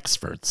 We're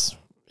experts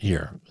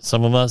here.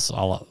 Some of us,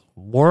 all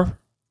more.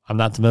 I'm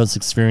not the most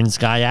experienced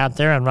guy out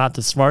there. I'm not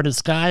the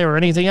smartest guy or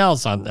anything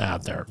else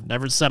out there.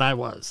 Never said I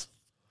was.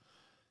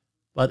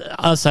 But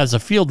us as a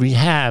field, we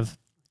have,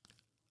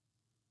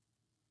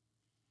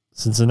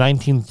 since the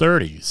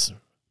 1930s,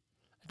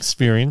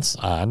 experience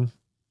on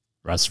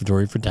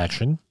respiratory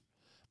protection,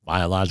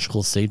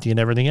 biological safety, and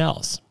everything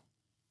else.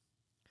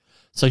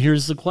 So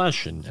here's the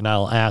question, and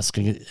I'll ask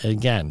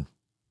again.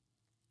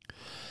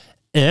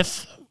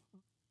 If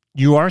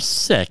you are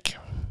sick,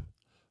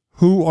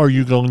 who are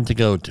you going to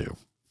go to?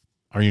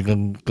 Are you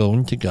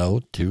going to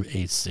go to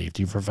a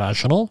safety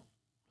professional?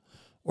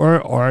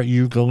 Or are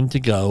you going to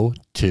go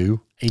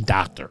to a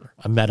doctor,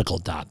 a medical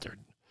doctor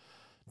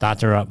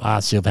of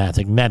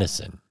osteopathic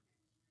medicine,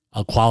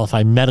 other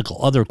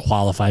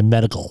qualified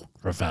medical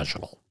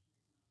professional?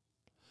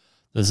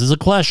 This is a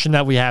question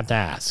that we have to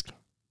ask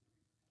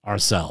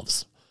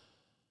ourselves.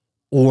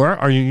 Or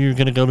are you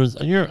going to go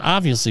to,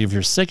 obviously, if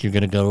you're sick, you're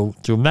going to go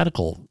to a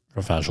medical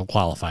professional,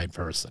 qualified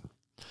person.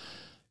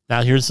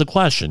 Now, here's the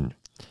question.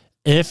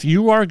 If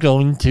you are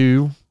going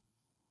to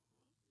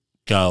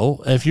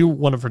if you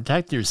want to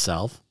protect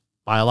yourself,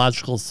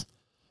 with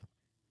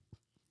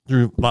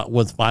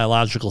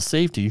biological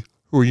safety,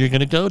 who are you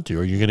going to go to?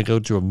 Are you going to go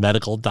to a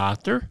medical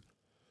doctor?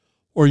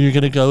 Or are you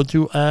going to go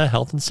to a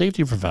health and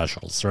safety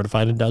professional,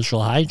 certified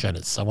industrial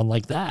hygienist, someone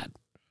like that?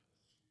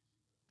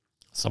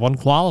 Someone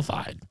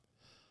qualified.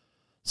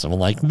 Someone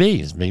like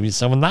me, maybe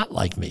someone not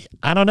like me.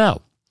 I don't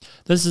know.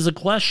 This is a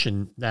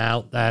question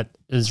now that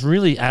is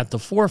really at the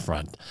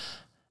forefront.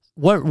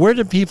 Where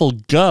do people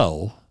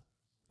go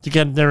to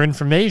get their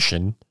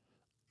information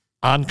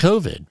on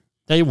COVID?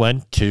 They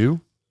went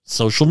to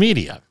social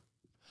media.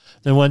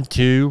 They went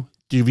to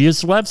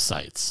dubious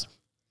websites.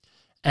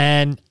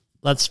 And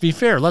let's be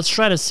fair. Let's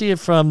try to see it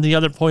from the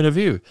other point of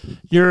view.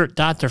 You're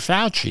Dr.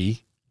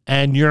 Fauci,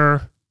 and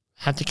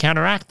have to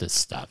counteract this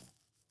stuff.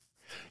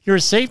 You're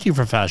a safety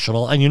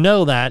professional, and you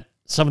know that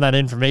some of that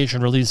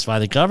information released by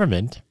the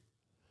government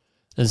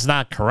is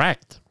not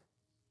correct.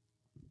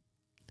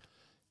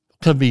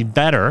 Could be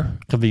better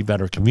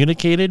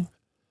communicated,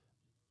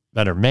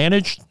 better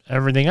managed,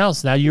 everything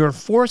else. Now you're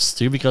forced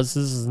to, because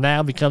this is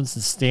now becomes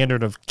the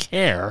standard of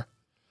care,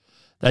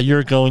 that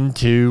you're going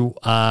to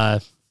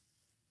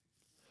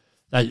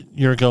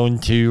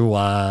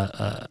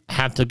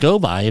have to go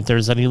by if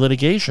there's any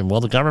litigation.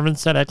 Well, the government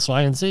said X,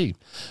 Y, and Z.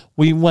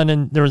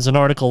 There was an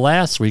article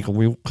last week, and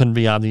we couldn't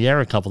be on the air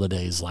a couple of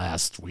days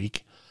last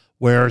week,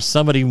 where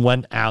somebody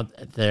went out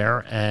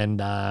there and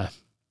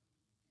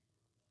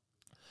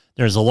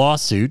there's a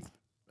lawsuit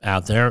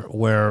out there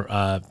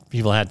where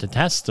people had to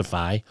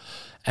testify.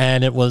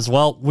 And it was,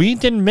 we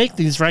didn't make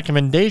these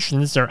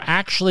recommendations. They're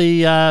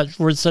actually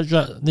we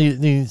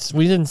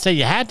didn't say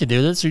you had to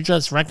do this. We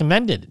just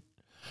recommended it.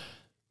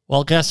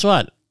 Well, guess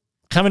what?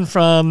 Coming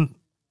from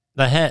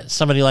the head,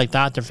 somebody like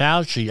Dr.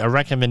 Fauci, a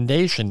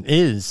recommendation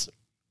is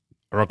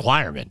a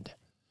requirement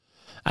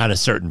at a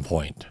certain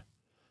point.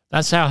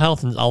 That's how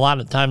a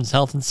lot of times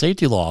health and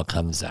safety law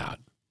comes out,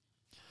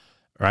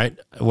 right?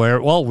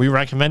 Where, we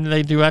recommended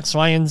they do X,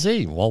 Y, and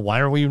Z. Well, why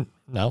am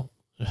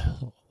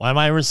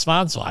I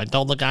responsible? I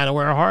told the guy to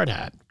wear a hard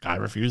hat. Guy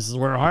refuses to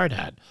wear a hard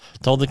hat.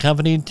 Told the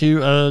company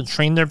to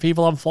train their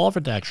people on fall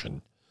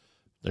protection.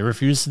 They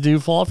refuse to do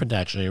fall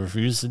protection. They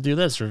refuse to do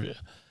this,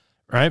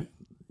 right?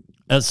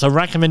 And so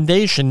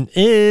recommendation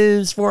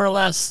is more or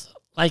less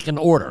like an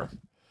order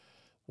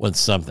with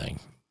something.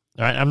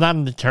 All right, I'm not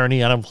an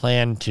attorney. I don't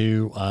plan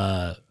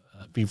to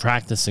be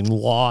practicing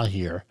law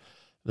here.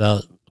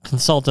 They'll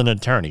consult an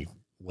attorney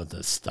with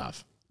this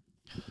stuff.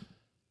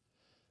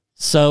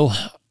 So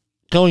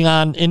going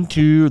on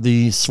into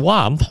the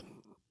swamp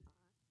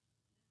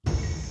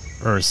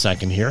for a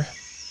second here.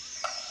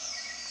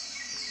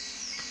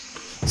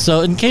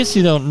 So in case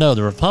you don't know,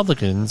 the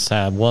Republicans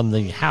have won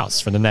the House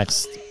for the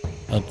next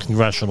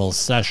congressional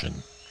session.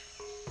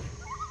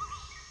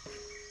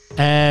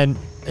 And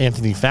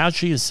Anthony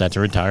Fauci is set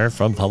to retire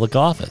from public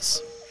office.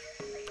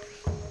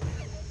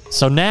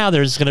 So now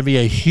there's going to be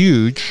a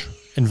huge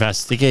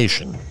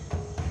investigation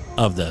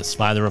of this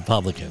by the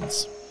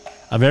Republicans,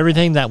 of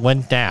everything that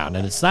went down.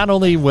 And it's not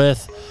only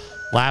with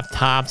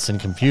laptops and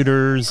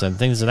computers and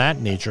things of that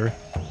nature,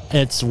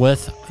 it's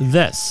with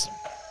this.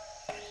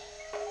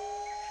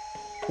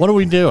 What are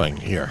we doing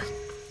here?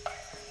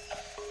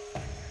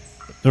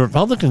 The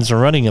Republicans are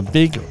running a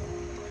big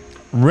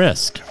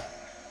risk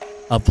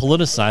of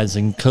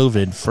politicizing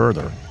COVID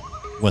further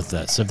with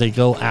this. If they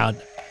go out,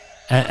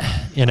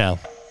 and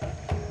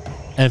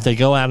if they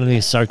go out and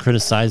they start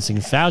criticizing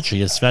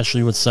Fauci,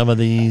 especially with some of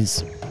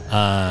these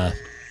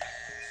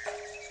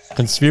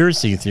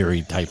conspiracy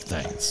theory type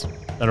things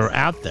that are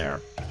out there,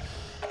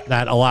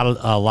 that a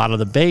lot of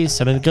the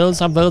base, and it goes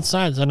on both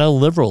sides. I know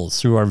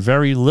liberals who are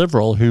very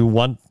liberal who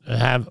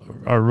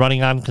are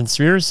running on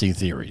conspiracy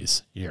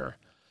theories here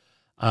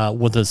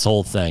with this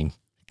whole thing.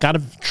 Got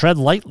to tread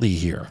lightly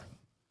here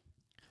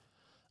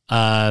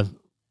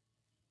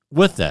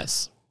with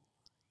this.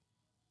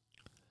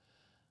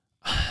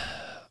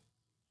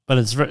 But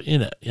it's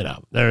very,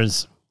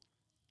 there's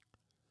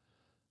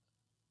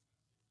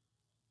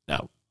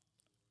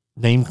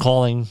name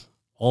calling,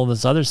 all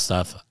this other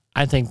stuff.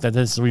 I think that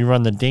we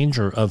run the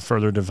danger of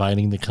further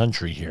dividing the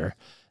country here.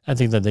 I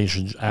think that they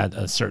should, at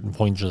a certain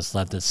point, just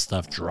let this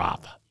stuff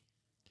drop,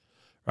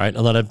 right?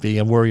 And let it be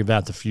and worry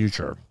about the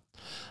future.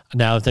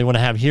 Now, if they want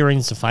to have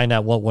hearings to find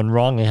out what went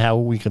wrong and how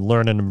we can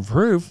learn and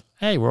improve,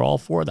 hey, we're all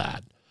for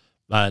that.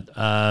 But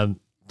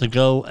to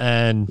go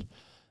and,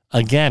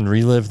 again,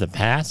 relive the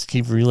past,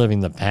 keep reliving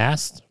the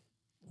past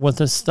with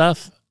this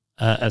stuff,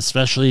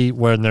 especially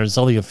when there's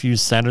only a few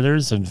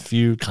senators and a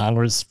few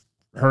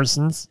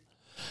congresspersons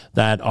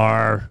that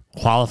are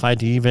qualified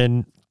to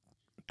even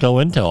go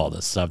into all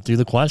this stuff, do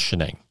the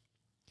questioning,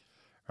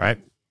 right?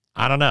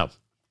 I don't know.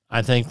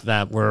 I think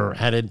that we're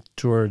headed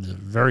toward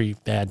very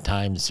bad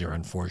times here,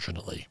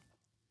 unfortunately.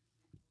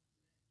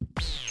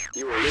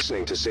 You are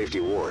listening to Safety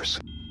Wars.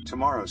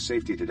 Tomorrow's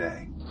Safety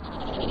Today.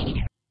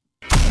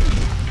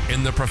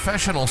 In the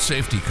professional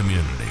safety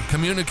community,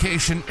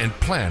 communication and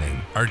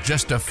planning are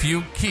just a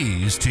few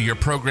keys to your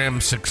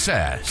program's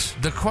success.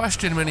 The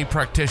question many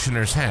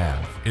practitioners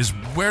have is,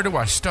 where do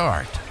I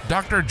start?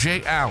 Dr.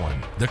 Jay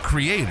Allen, the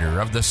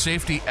creator of the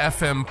Safety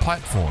FM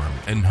platform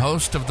and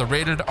host of the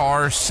Rated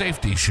R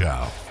Safety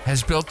Show,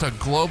 has built a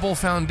global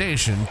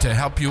foundation to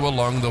help you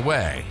along the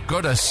way.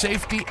 Go to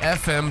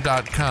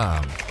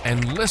safetyfm.com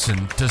and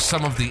listen to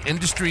some of the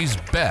industry's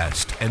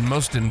best and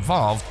most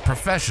involved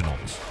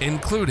professionals,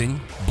 including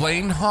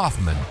Blaine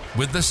Hoffman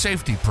with the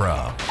Safety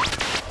Pro,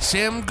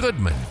 Sam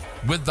Goodman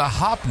with the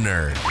Hop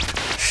Nerd,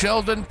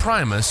 Sheldon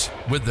Primus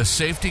with the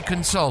Safety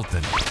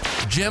Consultant,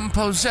 Jim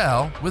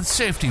Pozell with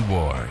Safety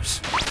Wars,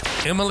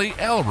 Emily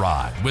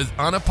Elrod with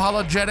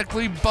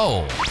Unapologetically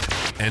Bold,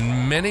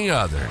 and many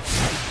others.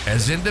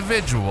 As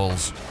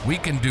individuals, we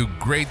can do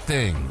great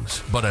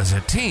things, but as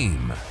a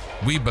team,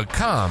 we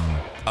become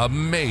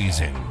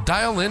amazing.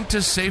 Dial into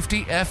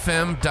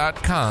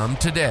safetyfm.com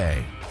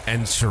today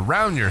and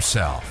surround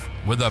yourself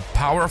with a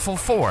powerful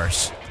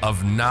force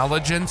of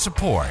knowledge and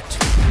support.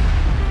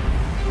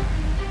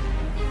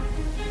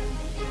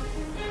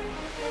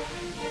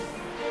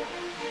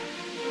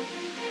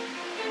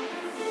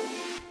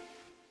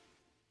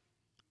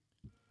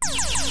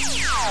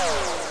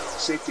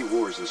 Safety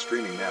Wars is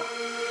streaming now.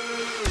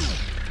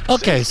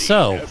 Okay,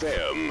 so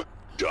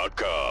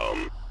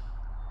SafetyFM.com.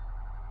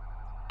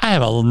 I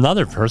have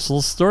another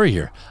personal story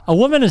here. A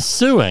woman is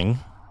suing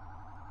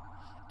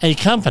a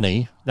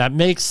company that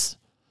makes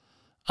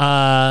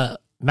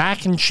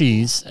mac and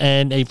cheese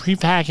in a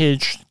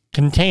prepackaged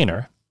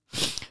container.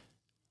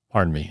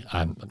 Pardon me,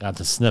 I got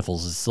the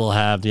sniffles. I still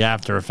have the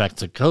after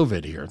effects of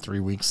COVID here 3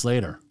 weeks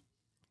later.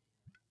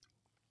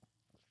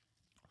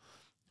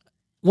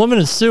 Woman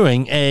is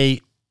suing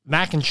a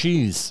mac and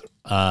cheese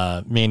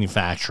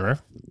manufacturer,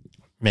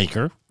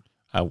 maker,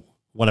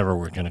 whatever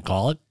we're going to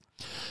call it,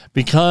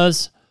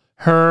 because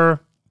her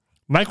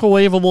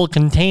microwavable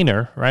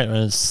container, right,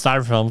 a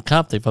styrofoam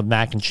cup, they put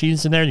mac and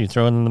cheese in there, you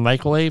throw it in the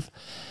microwave.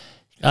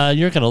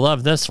 You're going to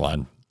love this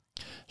one.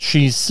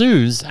 She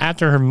sues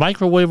after her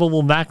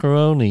microwavable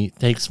macaroni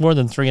takes more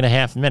than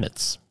 3.5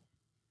 minutes.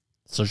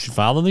 So she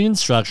followed the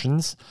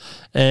instructions.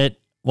 It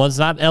was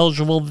not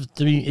eligible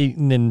to be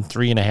eaten in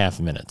 3.5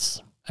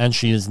 minutes. And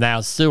she is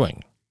now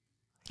suing.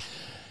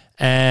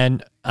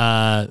 And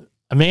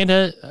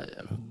Amanda,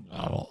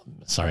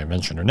 sorry I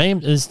mentioned her name,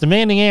 is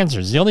demanding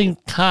answers. The only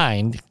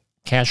kind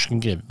cash can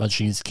give, but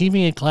she's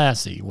keeping it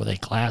classy with a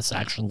class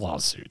action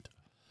lawsuit.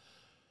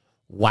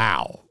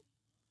 Wow.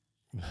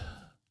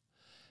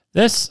 How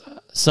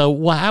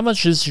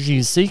much is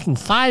she seeking?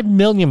 $5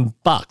 million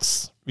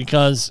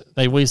because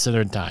they wasted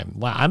her time.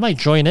 Wow, I might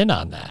join in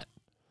on that.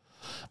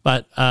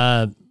 But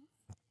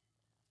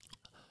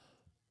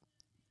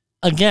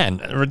again,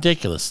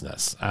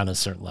 ridiculousness on a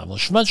certain level.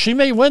 But she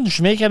may win.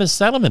 She may get a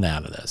settlement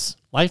out of this.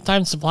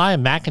 Lifetime supply of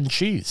mac and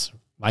cheese.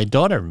 My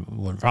daughter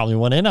would probably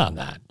want in on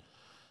that.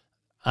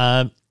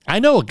 I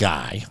know a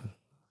guy,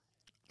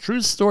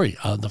 true story,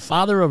 the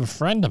father of a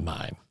friend of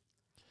mine.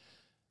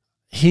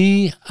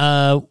 He,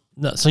 on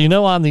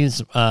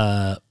these,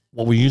 what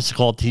we used to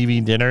call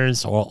TV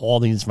dinners, or all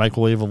these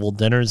microwavable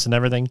dinners and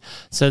everything, it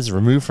says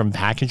removed from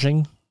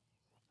packaging.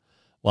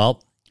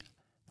 Well,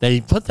 they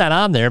put that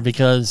on there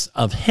because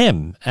of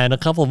him and a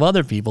couple of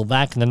other people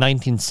back in the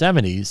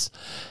 1970s.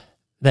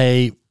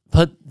 They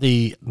put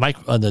the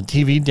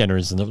TV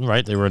dinners in them,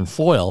 right? They were in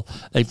foil.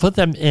 They put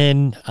them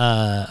in,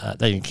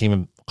 they came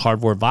in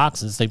cardboard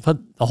boxes. They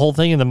put the whole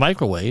thing in the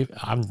microwave.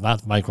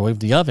 Not the microwave,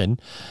 the oven.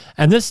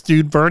 And this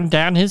dude burned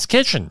down his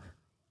kitchen.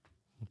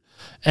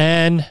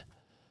 And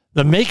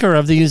the maker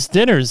of these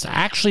dinners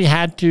actually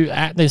had to,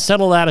 they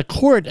settled out of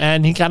court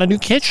and he got a new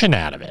kitchen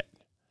out of it.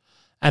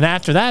 And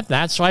after that,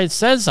 that's why it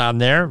says on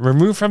there,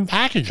 removed from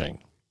packaging,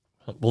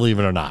 believe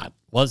it or not.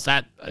 Was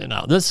that,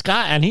 this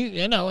guy, and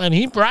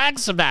he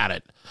brags about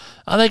it.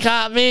 They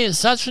got me,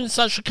 such and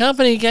such a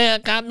company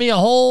got me a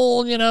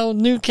whole,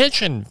 new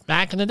kitchen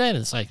back in the day. And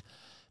it's like,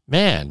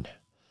 man,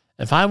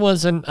 if I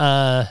wasn't,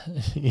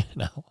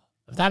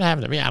 if that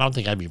happened to me, I don't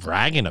think I'd be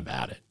bragging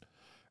about it,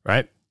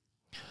 right?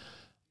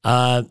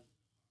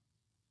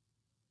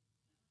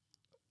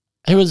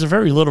 He was a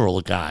very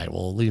literal guy.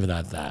 We'll leave it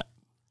at that.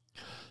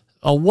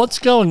 What's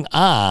going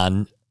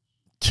on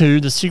to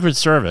the Secret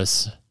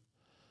Service,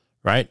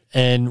 right?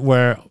 And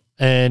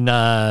in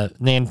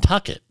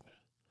Nantucket,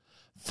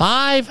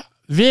 5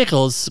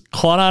 vehicles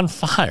caught on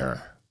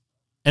fire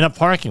in a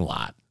parking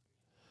lot.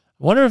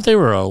 I wonder if they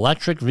were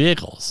electric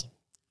vehicles.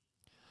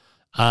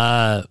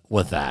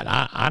 With that,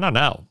 I don't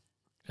know.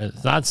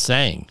 It's not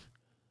saying.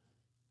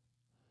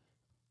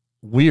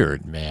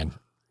 Weird, man.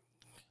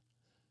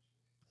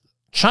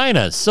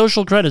 China's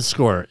social credit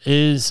score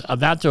is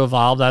about to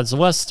evolve as the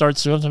West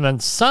starts to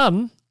implement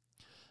some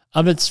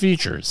of its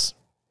features.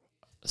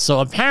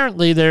 So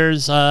apparently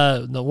there's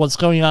what's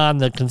going on in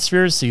the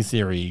conspiracy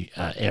theory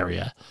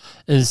area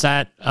is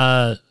that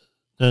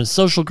the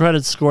social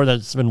credit score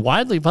that's been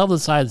widely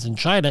publicized in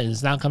China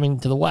is now coming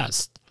to the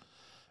West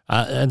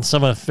in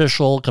some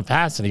official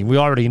capacity. We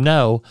already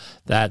know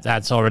that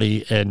that's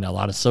already in a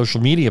lot of social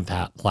media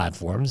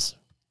platforms,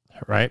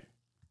 right?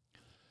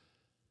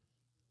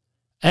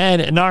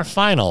 And in our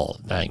final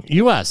thing,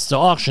 U.S. to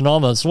auction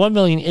almost 1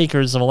 million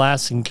acres of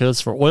Alaskan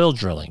coast for oil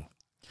drilling.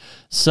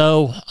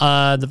 So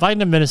the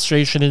Biden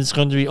administration is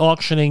going to be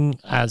auctioning,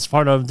 as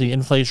part of the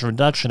Inflation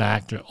Reduction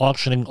Act,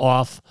 auctioning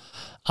off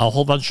a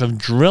whole bunch of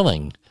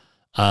drilling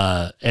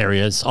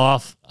areas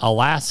off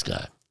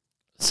Alaska,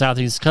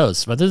 southeast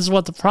coast. But this is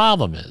what the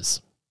problem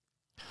is.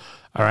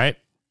 All right.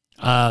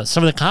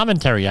 Some of the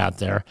commentary out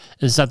there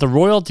is that the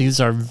royalties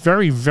are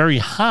very, very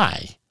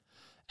high.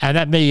 And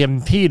that may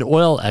impede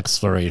oil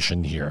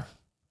exploration here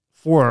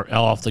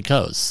off the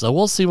coast. So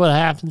we'll see what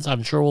happens.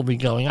 I'm sure we'll be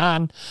going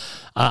on.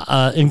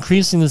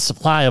 Increasing the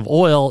supply of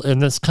oil in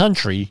this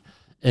country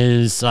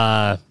is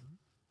right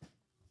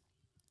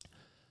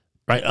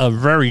a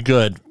very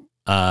good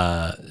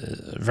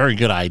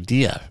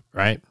idea,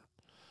 right?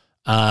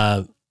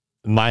 In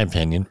my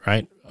opinion,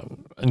 right?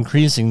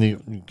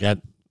 Get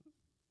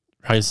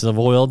prices of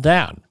oil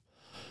down.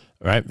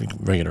 Right,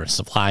 regular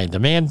supply and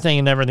demand thing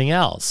and everything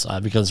else.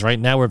 Because right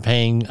now we're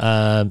paying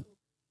close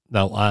to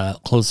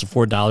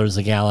 $4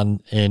 a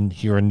gallon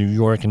here in New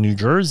York and New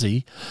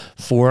Jersey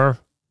for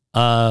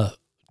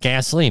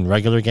gasoline,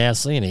 regular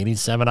gasoline,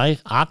 87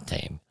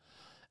 octane,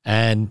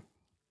 and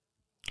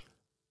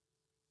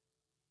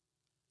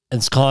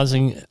it's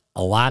causing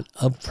a lot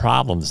of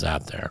problems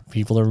out there.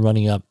 People are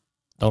running up.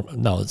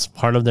 It's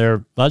part of their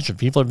budget.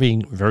 People are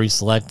being very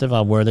selective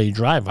on where they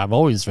drive. I've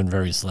always been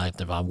very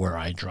selective on where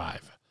I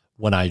drive.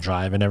 When I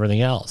drive and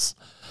everything else.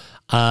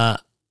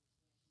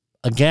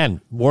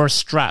 Again, more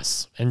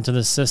stress into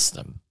the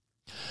system.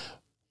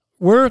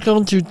 We're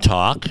going to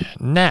talk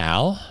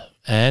now,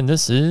 and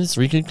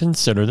we can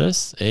consider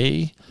this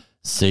a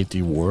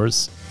Safety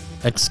Wars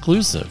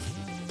exclusive.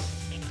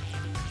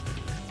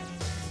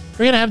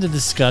 We're going to have the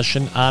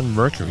discussion on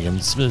mercury,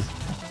 and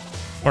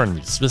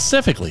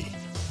specifically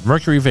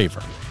mercury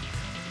vapor.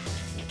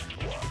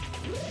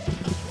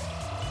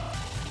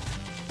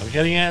 I'm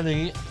getting at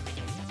the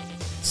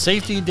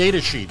safety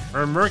data sheet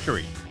for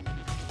mercury.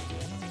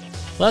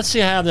 Let's see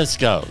how this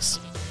goes.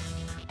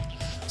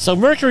 So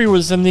mercury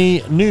was in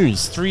the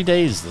news 3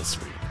 days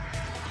this week.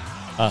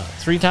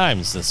 3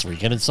 times this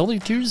week, and it's only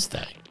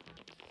Tuesday.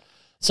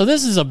 So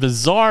this is a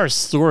bizarre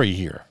story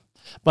here.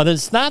 But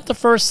it's not the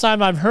first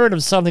time I've heard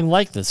of something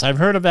like this. I've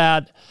heard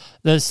about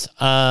this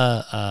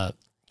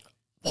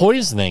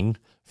poisoning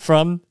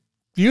from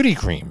beauty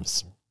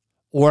creams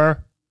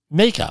or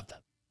makeup.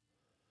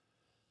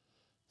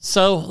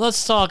 So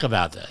let's talk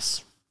about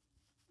this.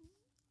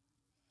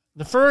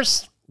 The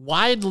first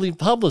widely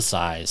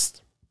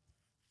publicized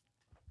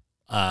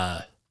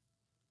type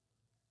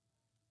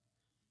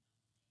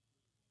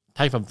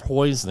of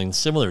poisoning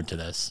similar to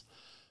this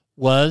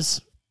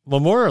was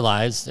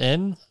memorialized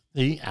in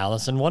the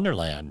Alice in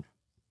Wonderland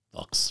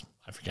books.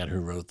 I forget who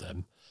wrote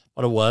them,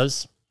 but it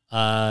was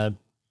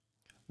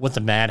with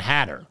the Mad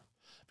Hatter,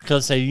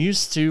 because they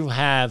used to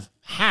have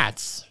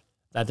hats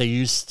that they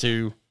used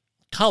to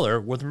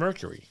color with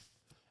mercury.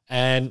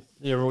 And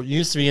there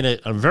used to be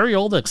a very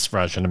old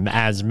expression,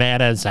 as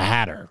mad as a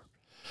hatter,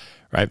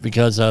 right?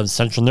 Because of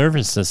central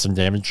nervous system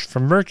damage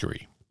from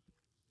mercury.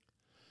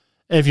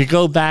 If you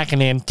go back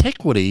in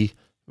antiquity,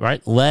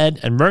 right, lead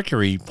and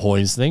mercury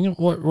poisoning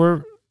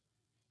were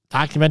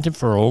documented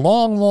for a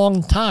long,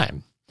 long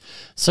time.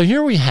 So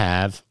here we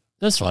have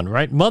this one,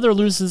 right? Mother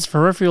loses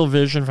peripheral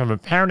vision from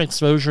apparent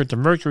exposure to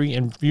mercury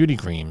in beauty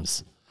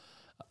creams.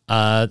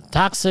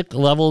 Toxic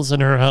levels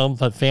in her home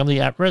put family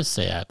at risk,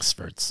 say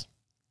experts.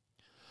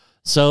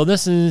 So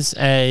this is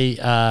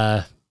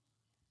a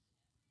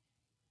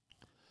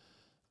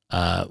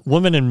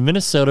woman in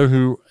Minnesota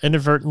who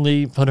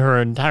inadvertently put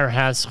her entire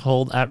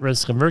household at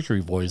risk of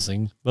mercury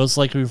poisoning, most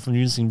likely from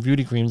using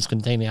beauty creams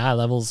containing high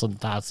levels of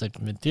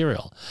toxic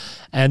material.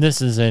 And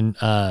this is in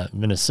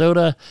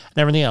Minnesota and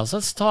everything else.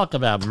 Let's talk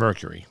about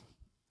mercury.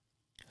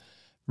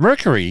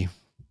 Mercury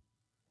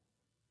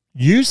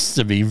used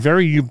to be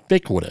very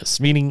ubiquitous,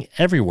 meaning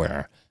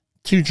everywhere,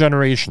 2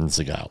 generations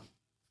ago.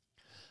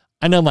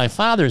 I know my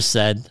father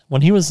said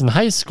when he was in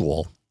high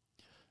school,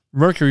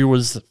 mercury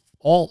was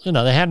all,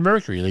 they had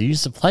mercury. They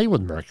used to play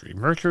with mercury.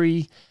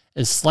 Mercury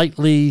is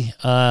slightly,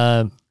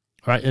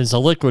 is a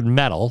liquid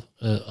metal,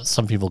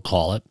 some people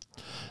call it.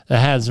 It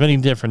has many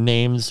different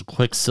names: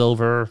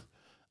 quicksilver,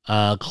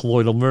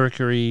 colloidal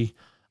mercury,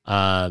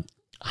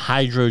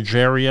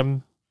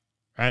 hydrogerium,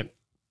 right?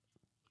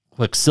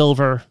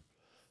 Quicksilver,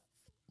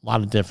 a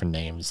lot of different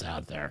names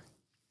out there.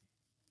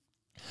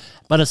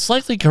 But it's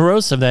slightly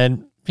corrosive,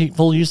 and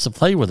people used to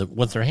play with it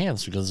with their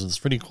hands because it's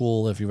pretty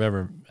cool if you've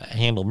ever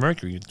handled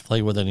mercury. You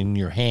play with it in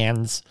your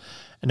hands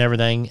and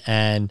everything,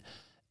 and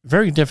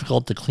very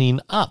difficult to clean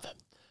up.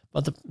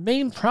 But the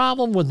main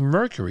problem with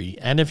mercury,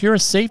 and if you're a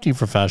safety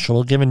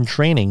professional given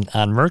training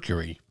on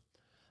mercury,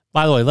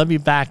 by the way, let me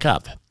back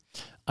up.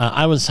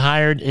 I was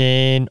hired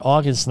in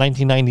August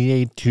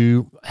 1998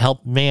 to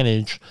help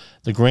manage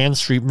the Grand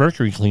Street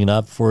Mercury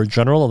cleanup for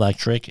General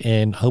Electric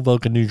in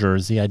Hoboken, New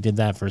Jersey. I did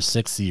that for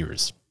 6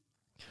 years.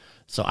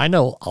 So I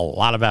know a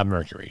lot about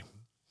mercury,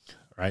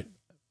 right?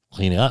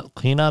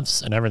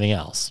 Cleanups and everything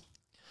else.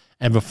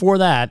 And before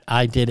that,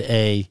 I did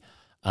a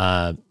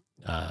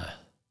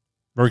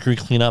mercury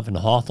cleanup in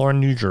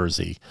Hawthorne, New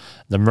Jersey,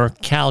 the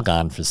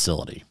Merck-Calgon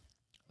facility.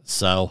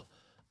 So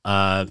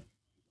I'm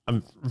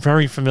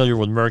very familiar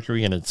with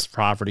mercury and its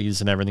properties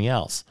and everything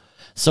else.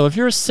 So if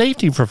you're a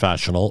safety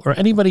professional or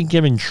anybody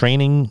giving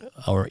training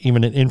or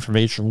even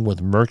information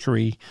with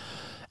mercury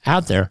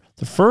out there,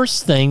 the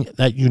first thing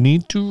that you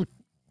need to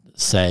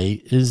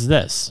say is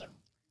this: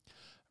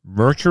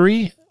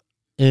 mercury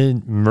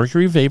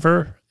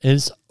vapor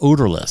is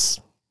odorless.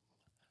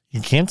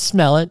 You can't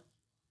smell it,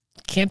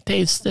 can't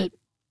taste it.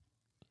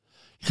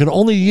 You can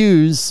only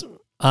use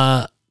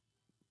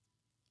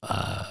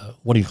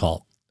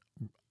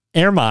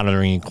air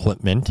monitoring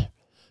equipment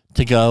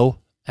to go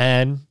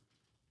and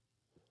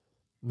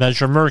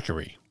measure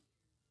mercury.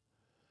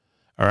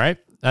 All right,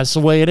 that's the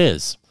way it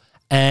is.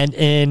 And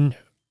in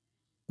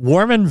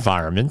warm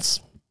environments,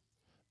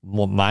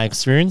 what my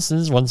experience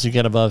is, once you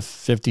get above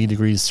 50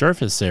 degrees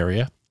surface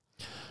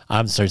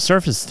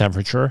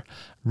temperature,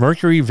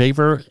 mercury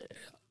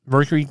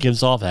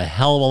gives off a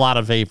hell of a lot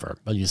of vapor,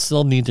 but you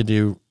still need to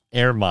do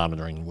air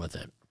monitoring with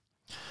it.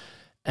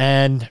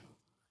 And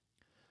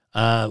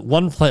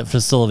one plant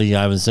facility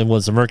I was in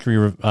was a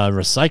mercury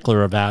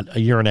recycler about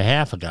 1.5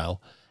 years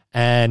ago.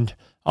 And,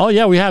 oh,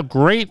 yeah, we have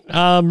great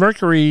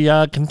mercury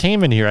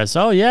containment here. I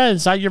said, oh, yeah,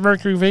 is that your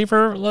mercury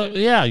vapor?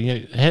 Yeah,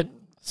 you hit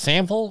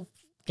sample.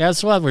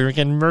 Guess what? We were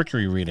getting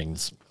mercury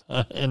readings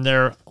in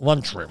their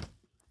lunchroom.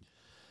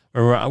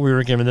 We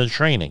were given the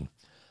training.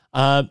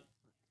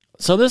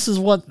 So this is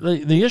what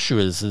the issue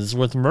is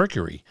with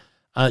mercury.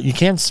 You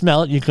can't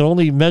smell it. You can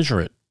only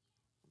measure it.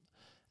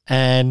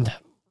 And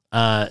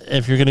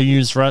if you're going to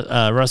use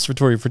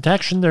respiratory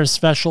protection, there's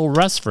special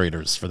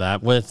respirators for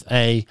that with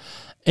a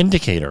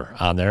indicator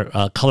on there,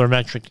 a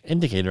colorimetric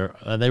indicator.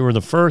 They were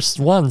the first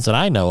ones that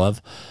I know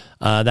of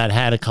that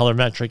had a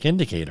colorimetric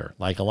indicator,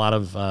 like a lot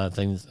of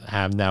things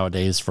have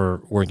nowadays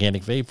for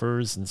organic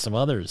vapors and some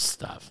other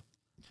stuff.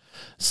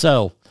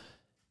 So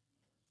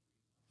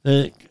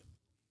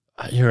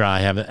here I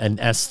have an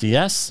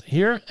SDS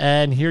here,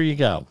 and here you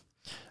go.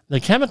 The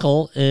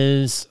chemical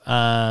is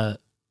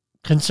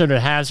considered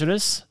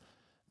hazardous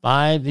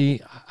by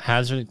the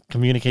Hazard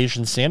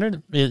Communication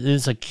Standard. It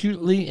is acute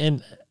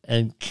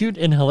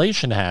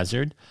inhalation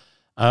hazard,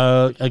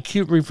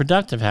 acute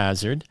reproductive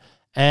hazard,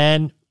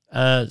 and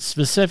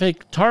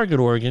specific target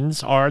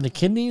organs are the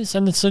kidneys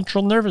and the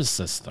central nervous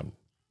system.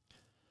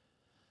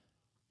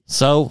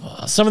 So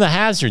some of the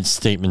hazard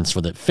statements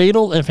with it: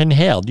 fatal if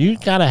inhaled. You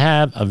got to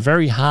have a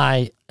very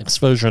high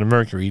exposure to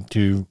mercury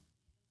to,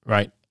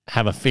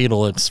 have a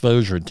fatal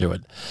exposure to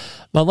it.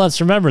 But let's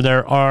remember,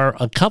 there are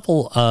a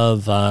couple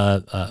of,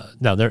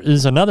 there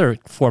is another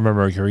form of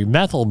mercury,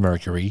 methyl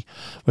mercury,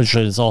 which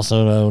is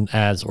also known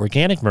as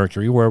organic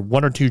mercury, where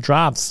 1 or 2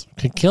 drops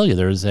could kill you.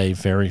 There's a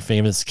very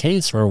famous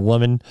case where a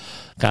woman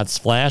got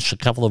splashed, a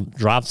couple of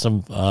drops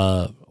of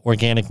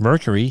organic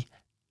mercury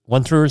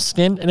went through her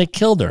skin, and it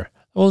killed her.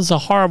 It was a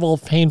horrible,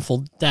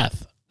 painful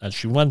death that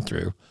she went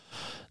through.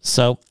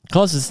 So it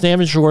causes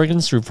damage to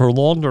organs through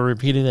prolonged or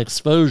repeated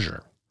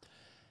exposure.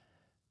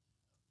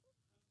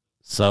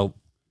 So,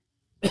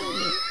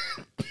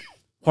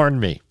 pardon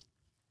me.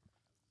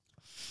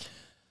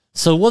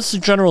 So what's the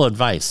general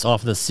advice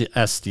off the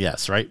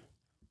SDS, right?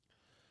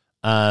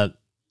 How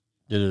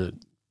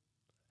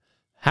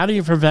do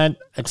you prevent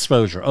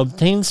exposure?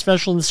 Obtain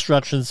special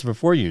instructions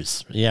before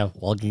use. Yeah,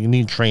 well, you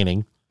need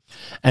training.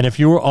 And if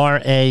you are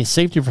a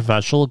safety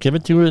professional, give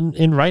it to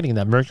in writing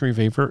that mercury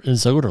vapor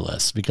is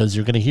odorless, because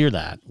you're going to hear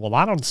that. Well,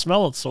 I don't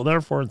smell it, so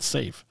therefore it's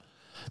safe.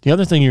 The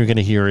other thing you're going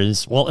to hear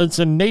is, well, it's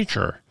in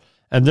nature,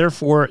 and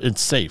therefore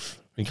it's safe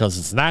because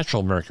it's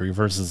natural mercury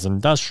versus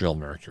industrial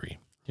mercury.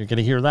 You're going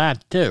to hear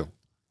that too.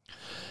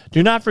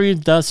 Do not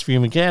breathe dust,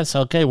 fume, and gas.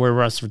 Okay, wear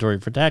respiratory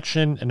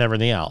protection and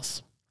everything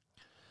else.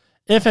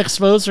 If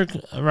exposed,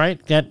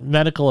 get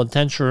medical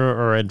attention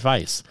or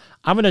advice.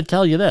 I'm going to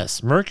tell you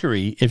this.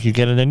 Mercury, if you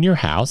get it in your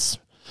house,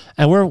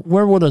 and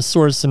where would a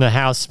source in a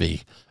house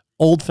be?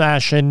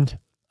 Old-fashioned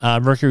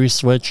mercury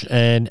switch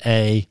and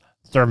a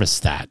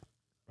thermostat,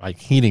 like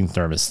heating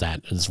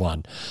thermostat is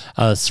one.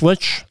 A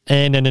switch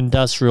in an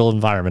industrial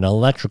environment, an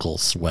electrical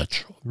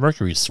switch,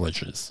 mercury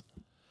switches.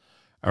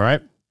 All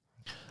right.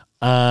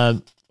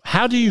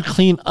 How do you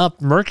clean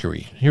up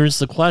mercury? Here's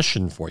the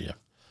question for you.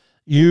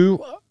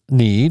 You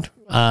need,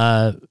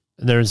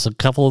 there's a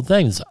couple of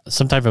things,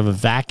 some type of a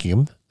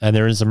vacuum, and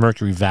there is a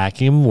mercury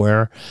vacuum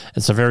where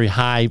it's a very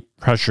high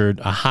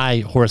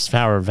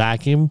horsepower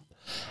vacuum,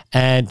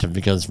 and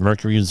because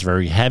mercury is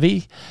very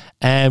heavy,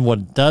 and what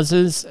it does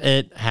is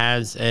it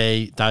has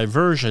a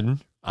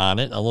diversion on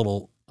it,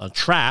 a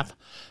trap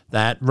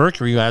that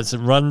mercury, as it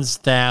runs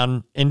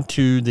down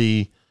into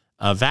the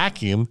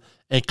vacuum,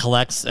 it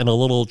collects in a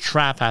little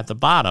trap at the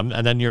bottom,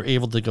 and then you're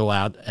able to go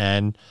out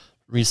and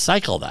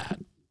recycle that,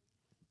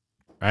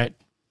 right?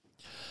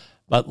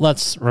 But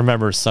let's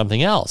remember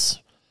something else.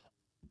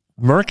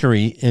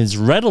 Mercury is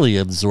readily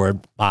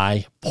absorbed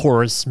by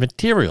porous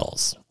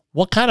materials.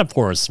 What kind of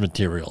porous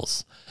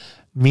materials?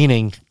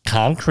 Meaning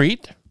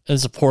concrete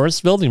is a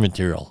porous building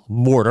material.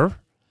 Mortar,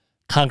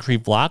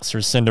 concrete blocks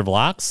or cinder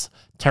blocks,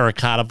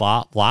 terracotta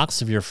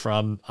blocks if you're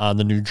from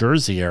the New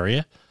Jersey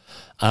area,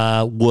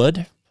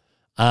 wood,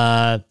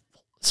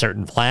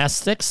 certain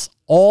plastics,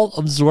 all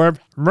absorb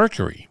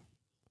mercury.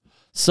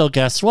 So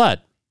guess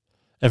what?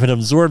 If it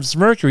absorbs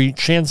mercury,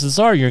 chances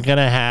are you're going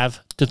to have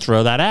to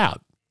throw that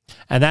out.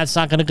 And that's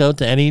not going to go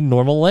to any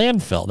normal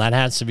landfill. That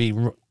has to be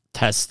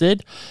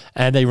tested,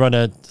 and they run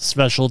a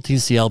special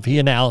TCLP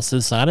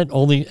analysis on it,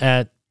 only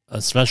at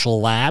special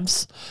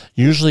labs.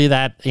 Usually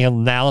that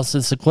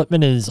analysis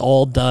equipment is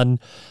all done,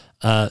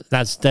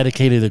 that's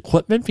dedicated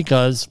equipment,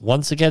 because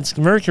once it gets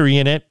mercury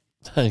in it,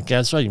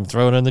 guess what? You can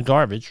throw it in the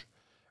garbage,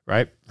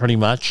 right? Pretty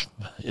much.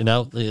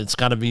 It's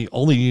got to be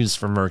only used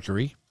for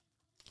mercury.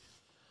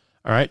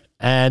 All right.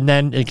 And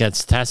then it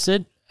gets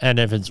tested. And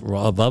if it's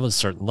above a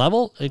certain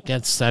level, it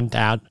gets sent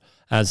out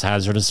as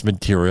hazardous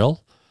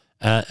material.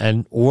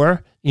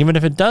 Or even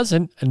if it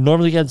doesn't, it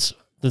normally gets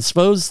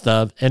disposed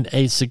of in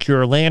a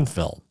secure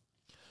landfill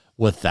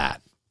with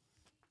that.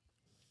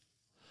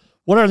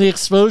 What are the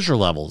exposure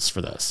levels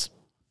for this?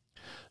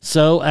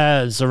 So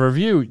as a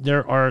review,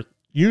 there are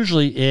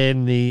usually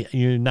in the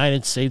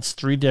United States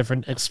 3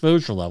 different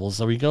exposure levels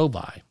that we go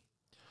by.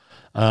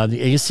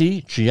 The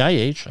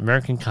ACGIH,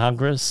 American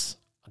Conference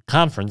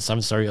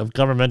of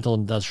Governmental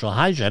Industrial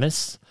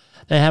Hygienists,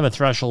 they have a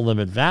threshold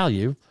limit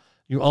value.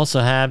 You also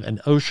have an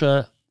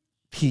OSHA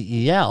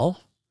PEL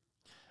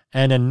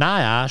and a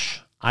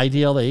NIOSH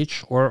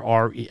IDLH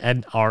or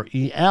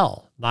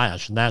NREL.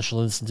 NIOSH,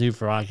 National Institute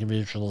for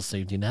Occupational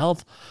Safety and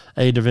Health,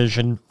 a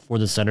division for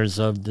the Centers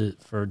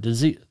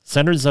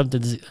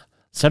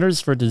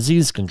for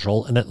Disease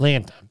Control in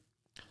Atlanta.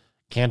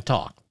 Can't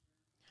talk.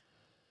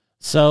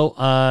 So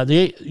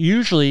they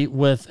usually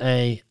with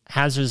a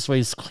hazardous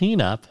waste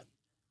cleanup,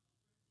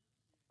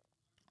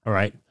 all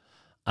right,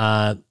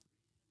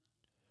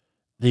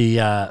 you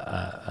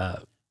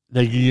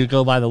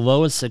go by the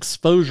lowest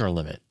exposure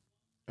limit,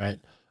 right?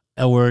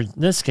 And where in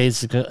this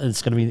case,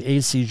 it's going to be the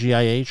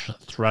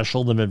ACGIH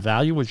threshold limit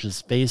value, which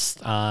is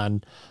based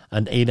on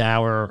an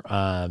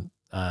 8-hour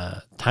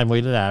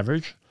time-weighted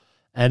average.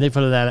 And they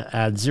put it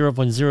at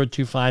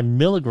 0.025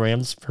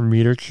 milligrams per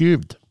meter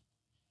cubed.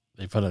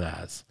 They put it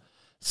as.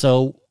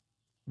 So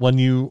when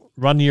you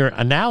run your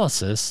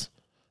analysis,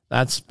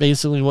 that's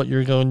basically what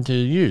you're going to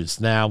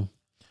use. Now,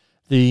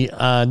 the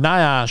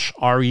NIOSH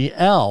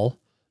REL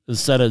is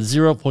set at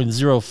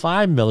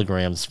 0.05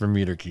 milligrams per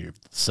meter cubed,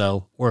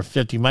 or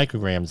 50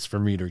 micrograms per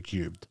meter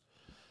cubed.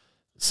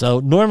 So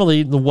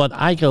normally, what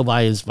I go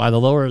by is by the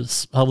lower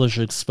published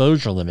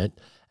exposure limit,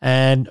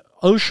 and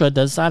OSHA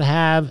does not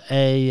have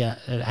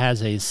it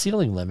has a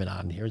ceiling limit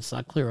on here. It's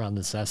not clear on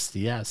this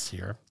SDS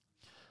here.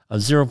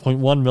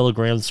 0.1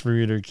 milligrams per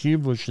meter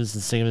cubed, which is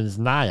the same as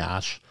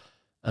NIOSH,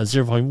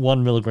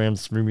 0.1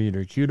 milligrams per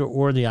meter cubed,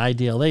 or the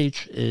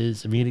IDLH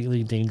is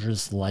immediately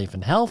dangerous to life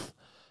and health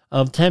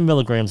of 10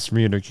 milligrams per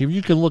meter cubed.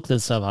 You can look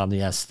this up on the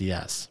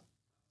SDS.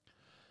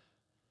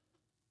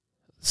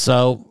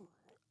 So,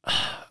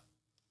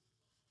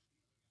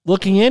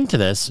 looking into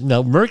this,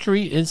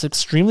 mercury is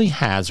extremely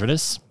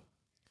hazardous,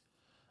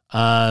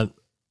 right,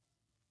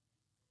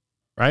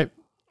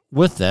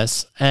 with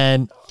this,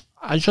 and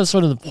I just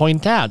wanted to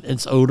point out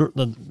its odor.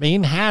 The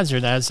main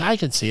hazard, as I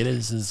can see it,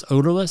 is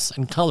odorless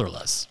and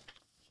colorless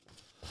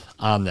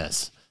on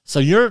this. So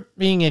you're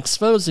being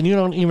exposed and you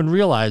don't even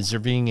realize you're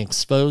being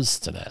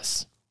exposed to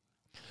this.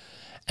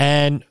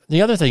 And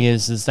the other thing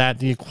is that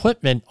the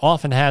equipment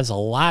often has a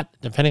lot,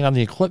 depending on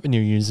the equipment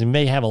you're using,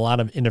 may have a lot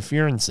of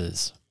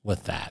interferences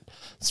with that,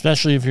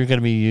 especially if you're going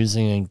to be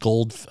using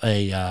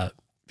a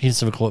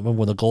piece of equipment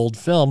with a gold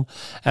film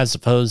as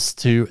opposed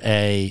to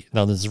this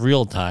is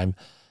real time,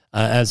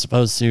 as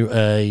opposed to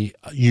a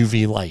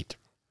UV light,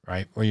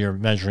 right, where you're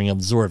measuring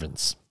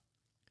absorbance.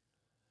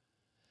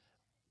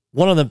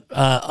 One of the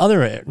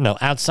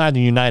outside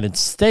the United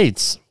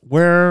States,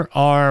 where's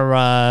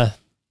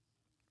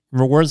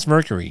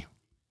mercury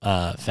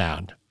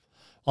found?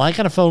 Well, I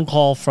got a phone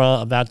call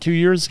from about 2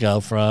 years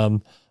ago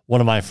from one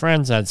of my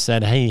friends that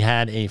said, hey, he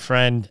had a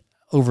friend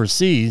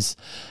overseas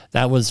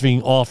that was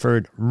being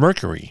offered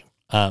mercury,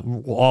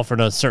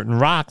 offered a certain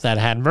rock that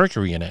had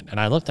mercury in it.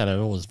 And I looked at it.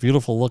 It was a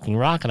beautiful looking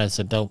rock. And I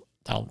said, don't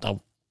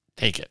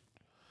take it.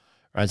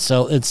 Right.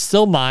 So it's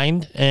still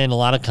mined in a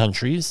lot of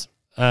countries,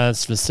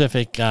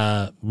 specific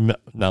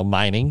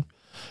mining.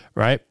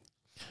 Right.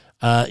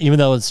 Even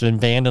though it's been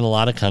banned in a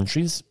lot of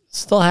countries,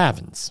 still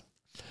happens.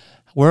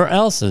 Where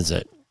else is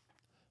it?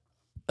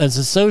 It's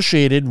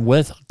associated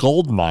with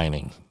gold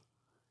mining.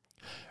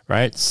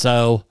 Right.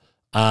 So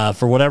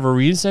for whatever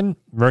reason,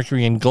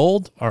 mercury and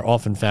gold are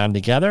often found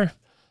together.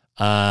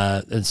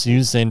 It's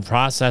used in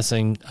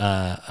processing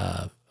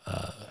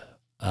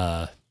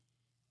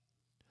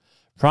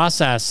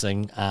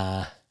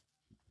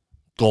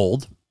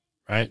gold,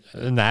 right?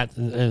 And that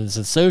is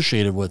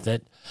associated with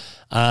it.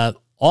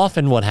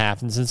 Often what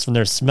happens is when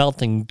they're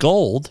smelting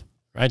gold,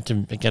 right, to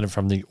get it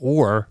from the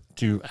ore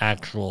to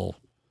actual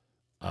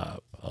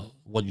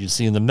what you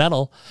see in the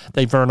metal,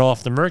 they burn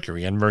off the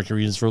mercury, and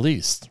mercury is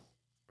released,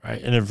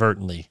 right,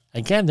 inadvertently.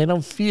 Again, they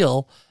don't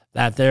feel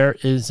that there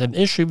is an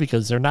issue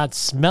because they're not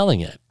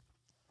smelling it.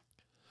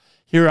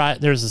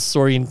 There's a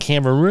story in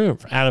Cameroon,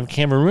 out of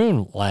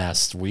Cameroon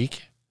last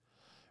week,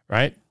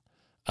 right,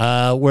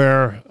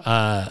 where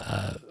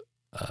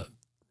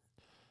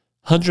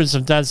hundreds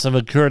of deaths have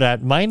occurred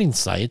at mining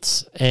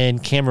sites in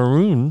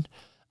Cameroon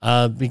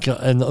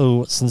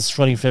since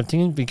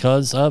 2015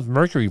 because of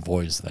mercury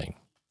poisoning.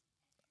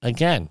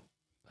 Again,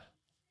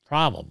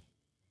 problem.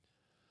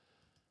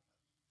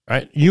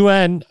 Right.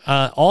 UN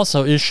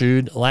also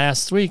issued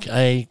last week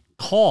a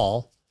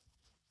call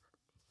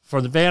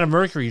for the ban of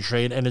mercury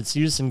trade and its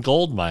use in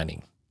gold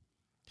mining.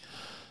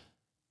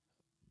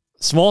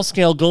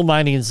 Small-scale gold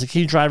mining is the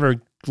key driver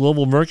of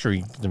global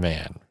mercury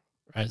demand.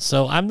 Right.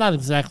 So I'm not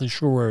exactly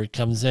sure where it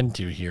comes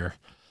into here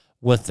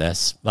with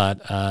this,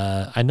 but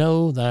I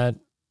know that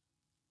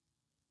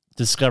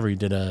Discovery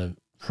did a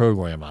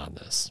program on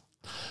this.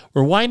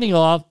 We're winding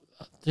off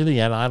to the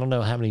end. I don't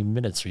know how many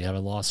minutes we have. I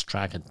lost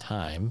track of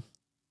time.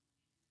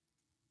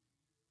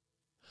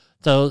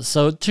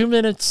 So 2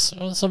 minutes,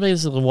 so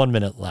basically 1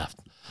 minute left.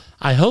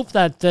 I hope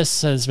that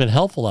this has been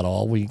helpful at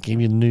all. We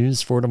gave you the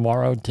news for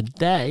tomorrow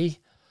today.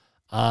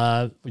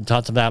 We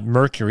talked about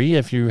mercury.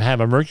 If you have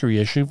a mercury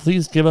issue,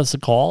 please give us a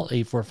call,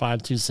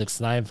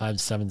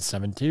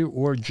 845-269-5772,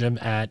 or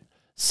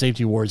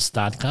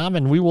jim@safetywars.com,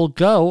 and we will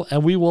go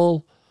and we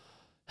will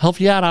help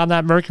you out on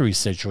that mercury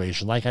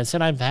situation. Like I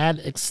said, I've had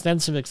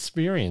extensive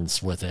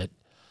experience with it.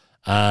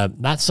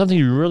 Not something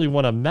you really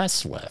want to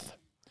mess with.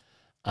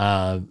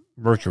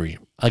 Mercury.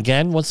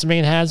 Again, what's the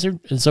main hazard?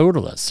 It's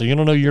odorless, so you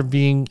don't know you're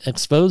being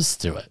exposed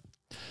to it.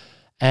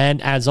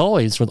 And as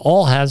always, with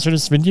all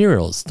hazardous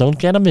materials, don't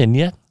get them in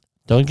you,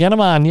 don't get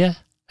them on you,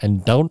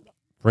 and don't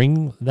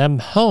bring them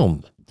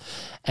home.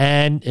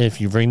 And if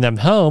you bring them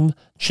home,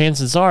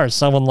 chances are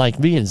someone like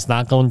me is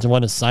not going to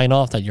want to sign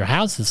off that your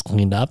house is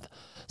cleaned up,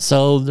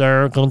 so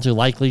they're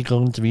likely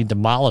going to be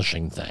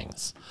demolishing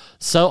things.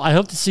 So I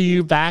hope to see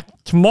you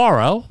back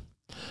tomorrow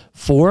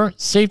for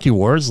Safety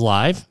Wars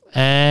Live,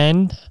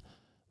 and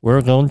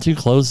we're going to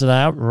close it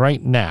out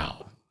right now.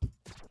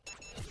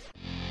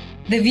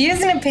 The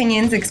views and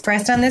opinions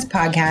expressed on this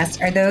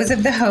podcast are those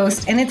of the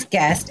host and its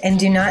guest and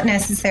do not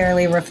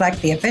necessarily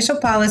reflect the official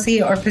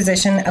policy or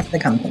position of the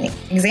company.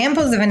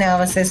 Examples of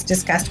analysis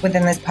discussed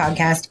within this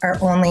podcast are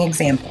only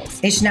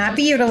examples. They should not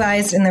be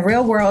utilized in the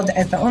real world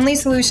as the only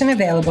solution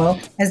available,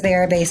 as they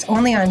are based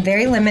only on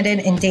very limited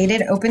and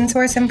dated open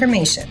source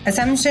information.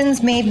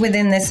 Assumptions made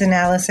within this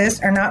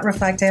analysis are not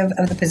reflective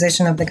of the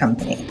position of the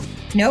company.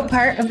 No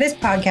part of this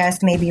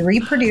podcast may be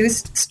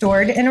reproduced,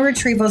 stored in a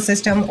retrieval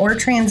system, or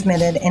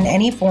transmitted in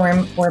any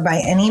form or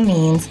by any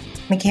means,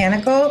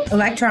 mechanical,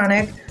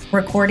 electronic,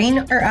 recording,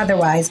 or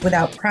otherwise,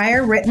 without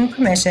prior written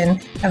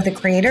permission of the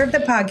creator of the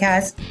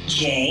podcast,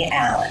 Jay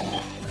Allen.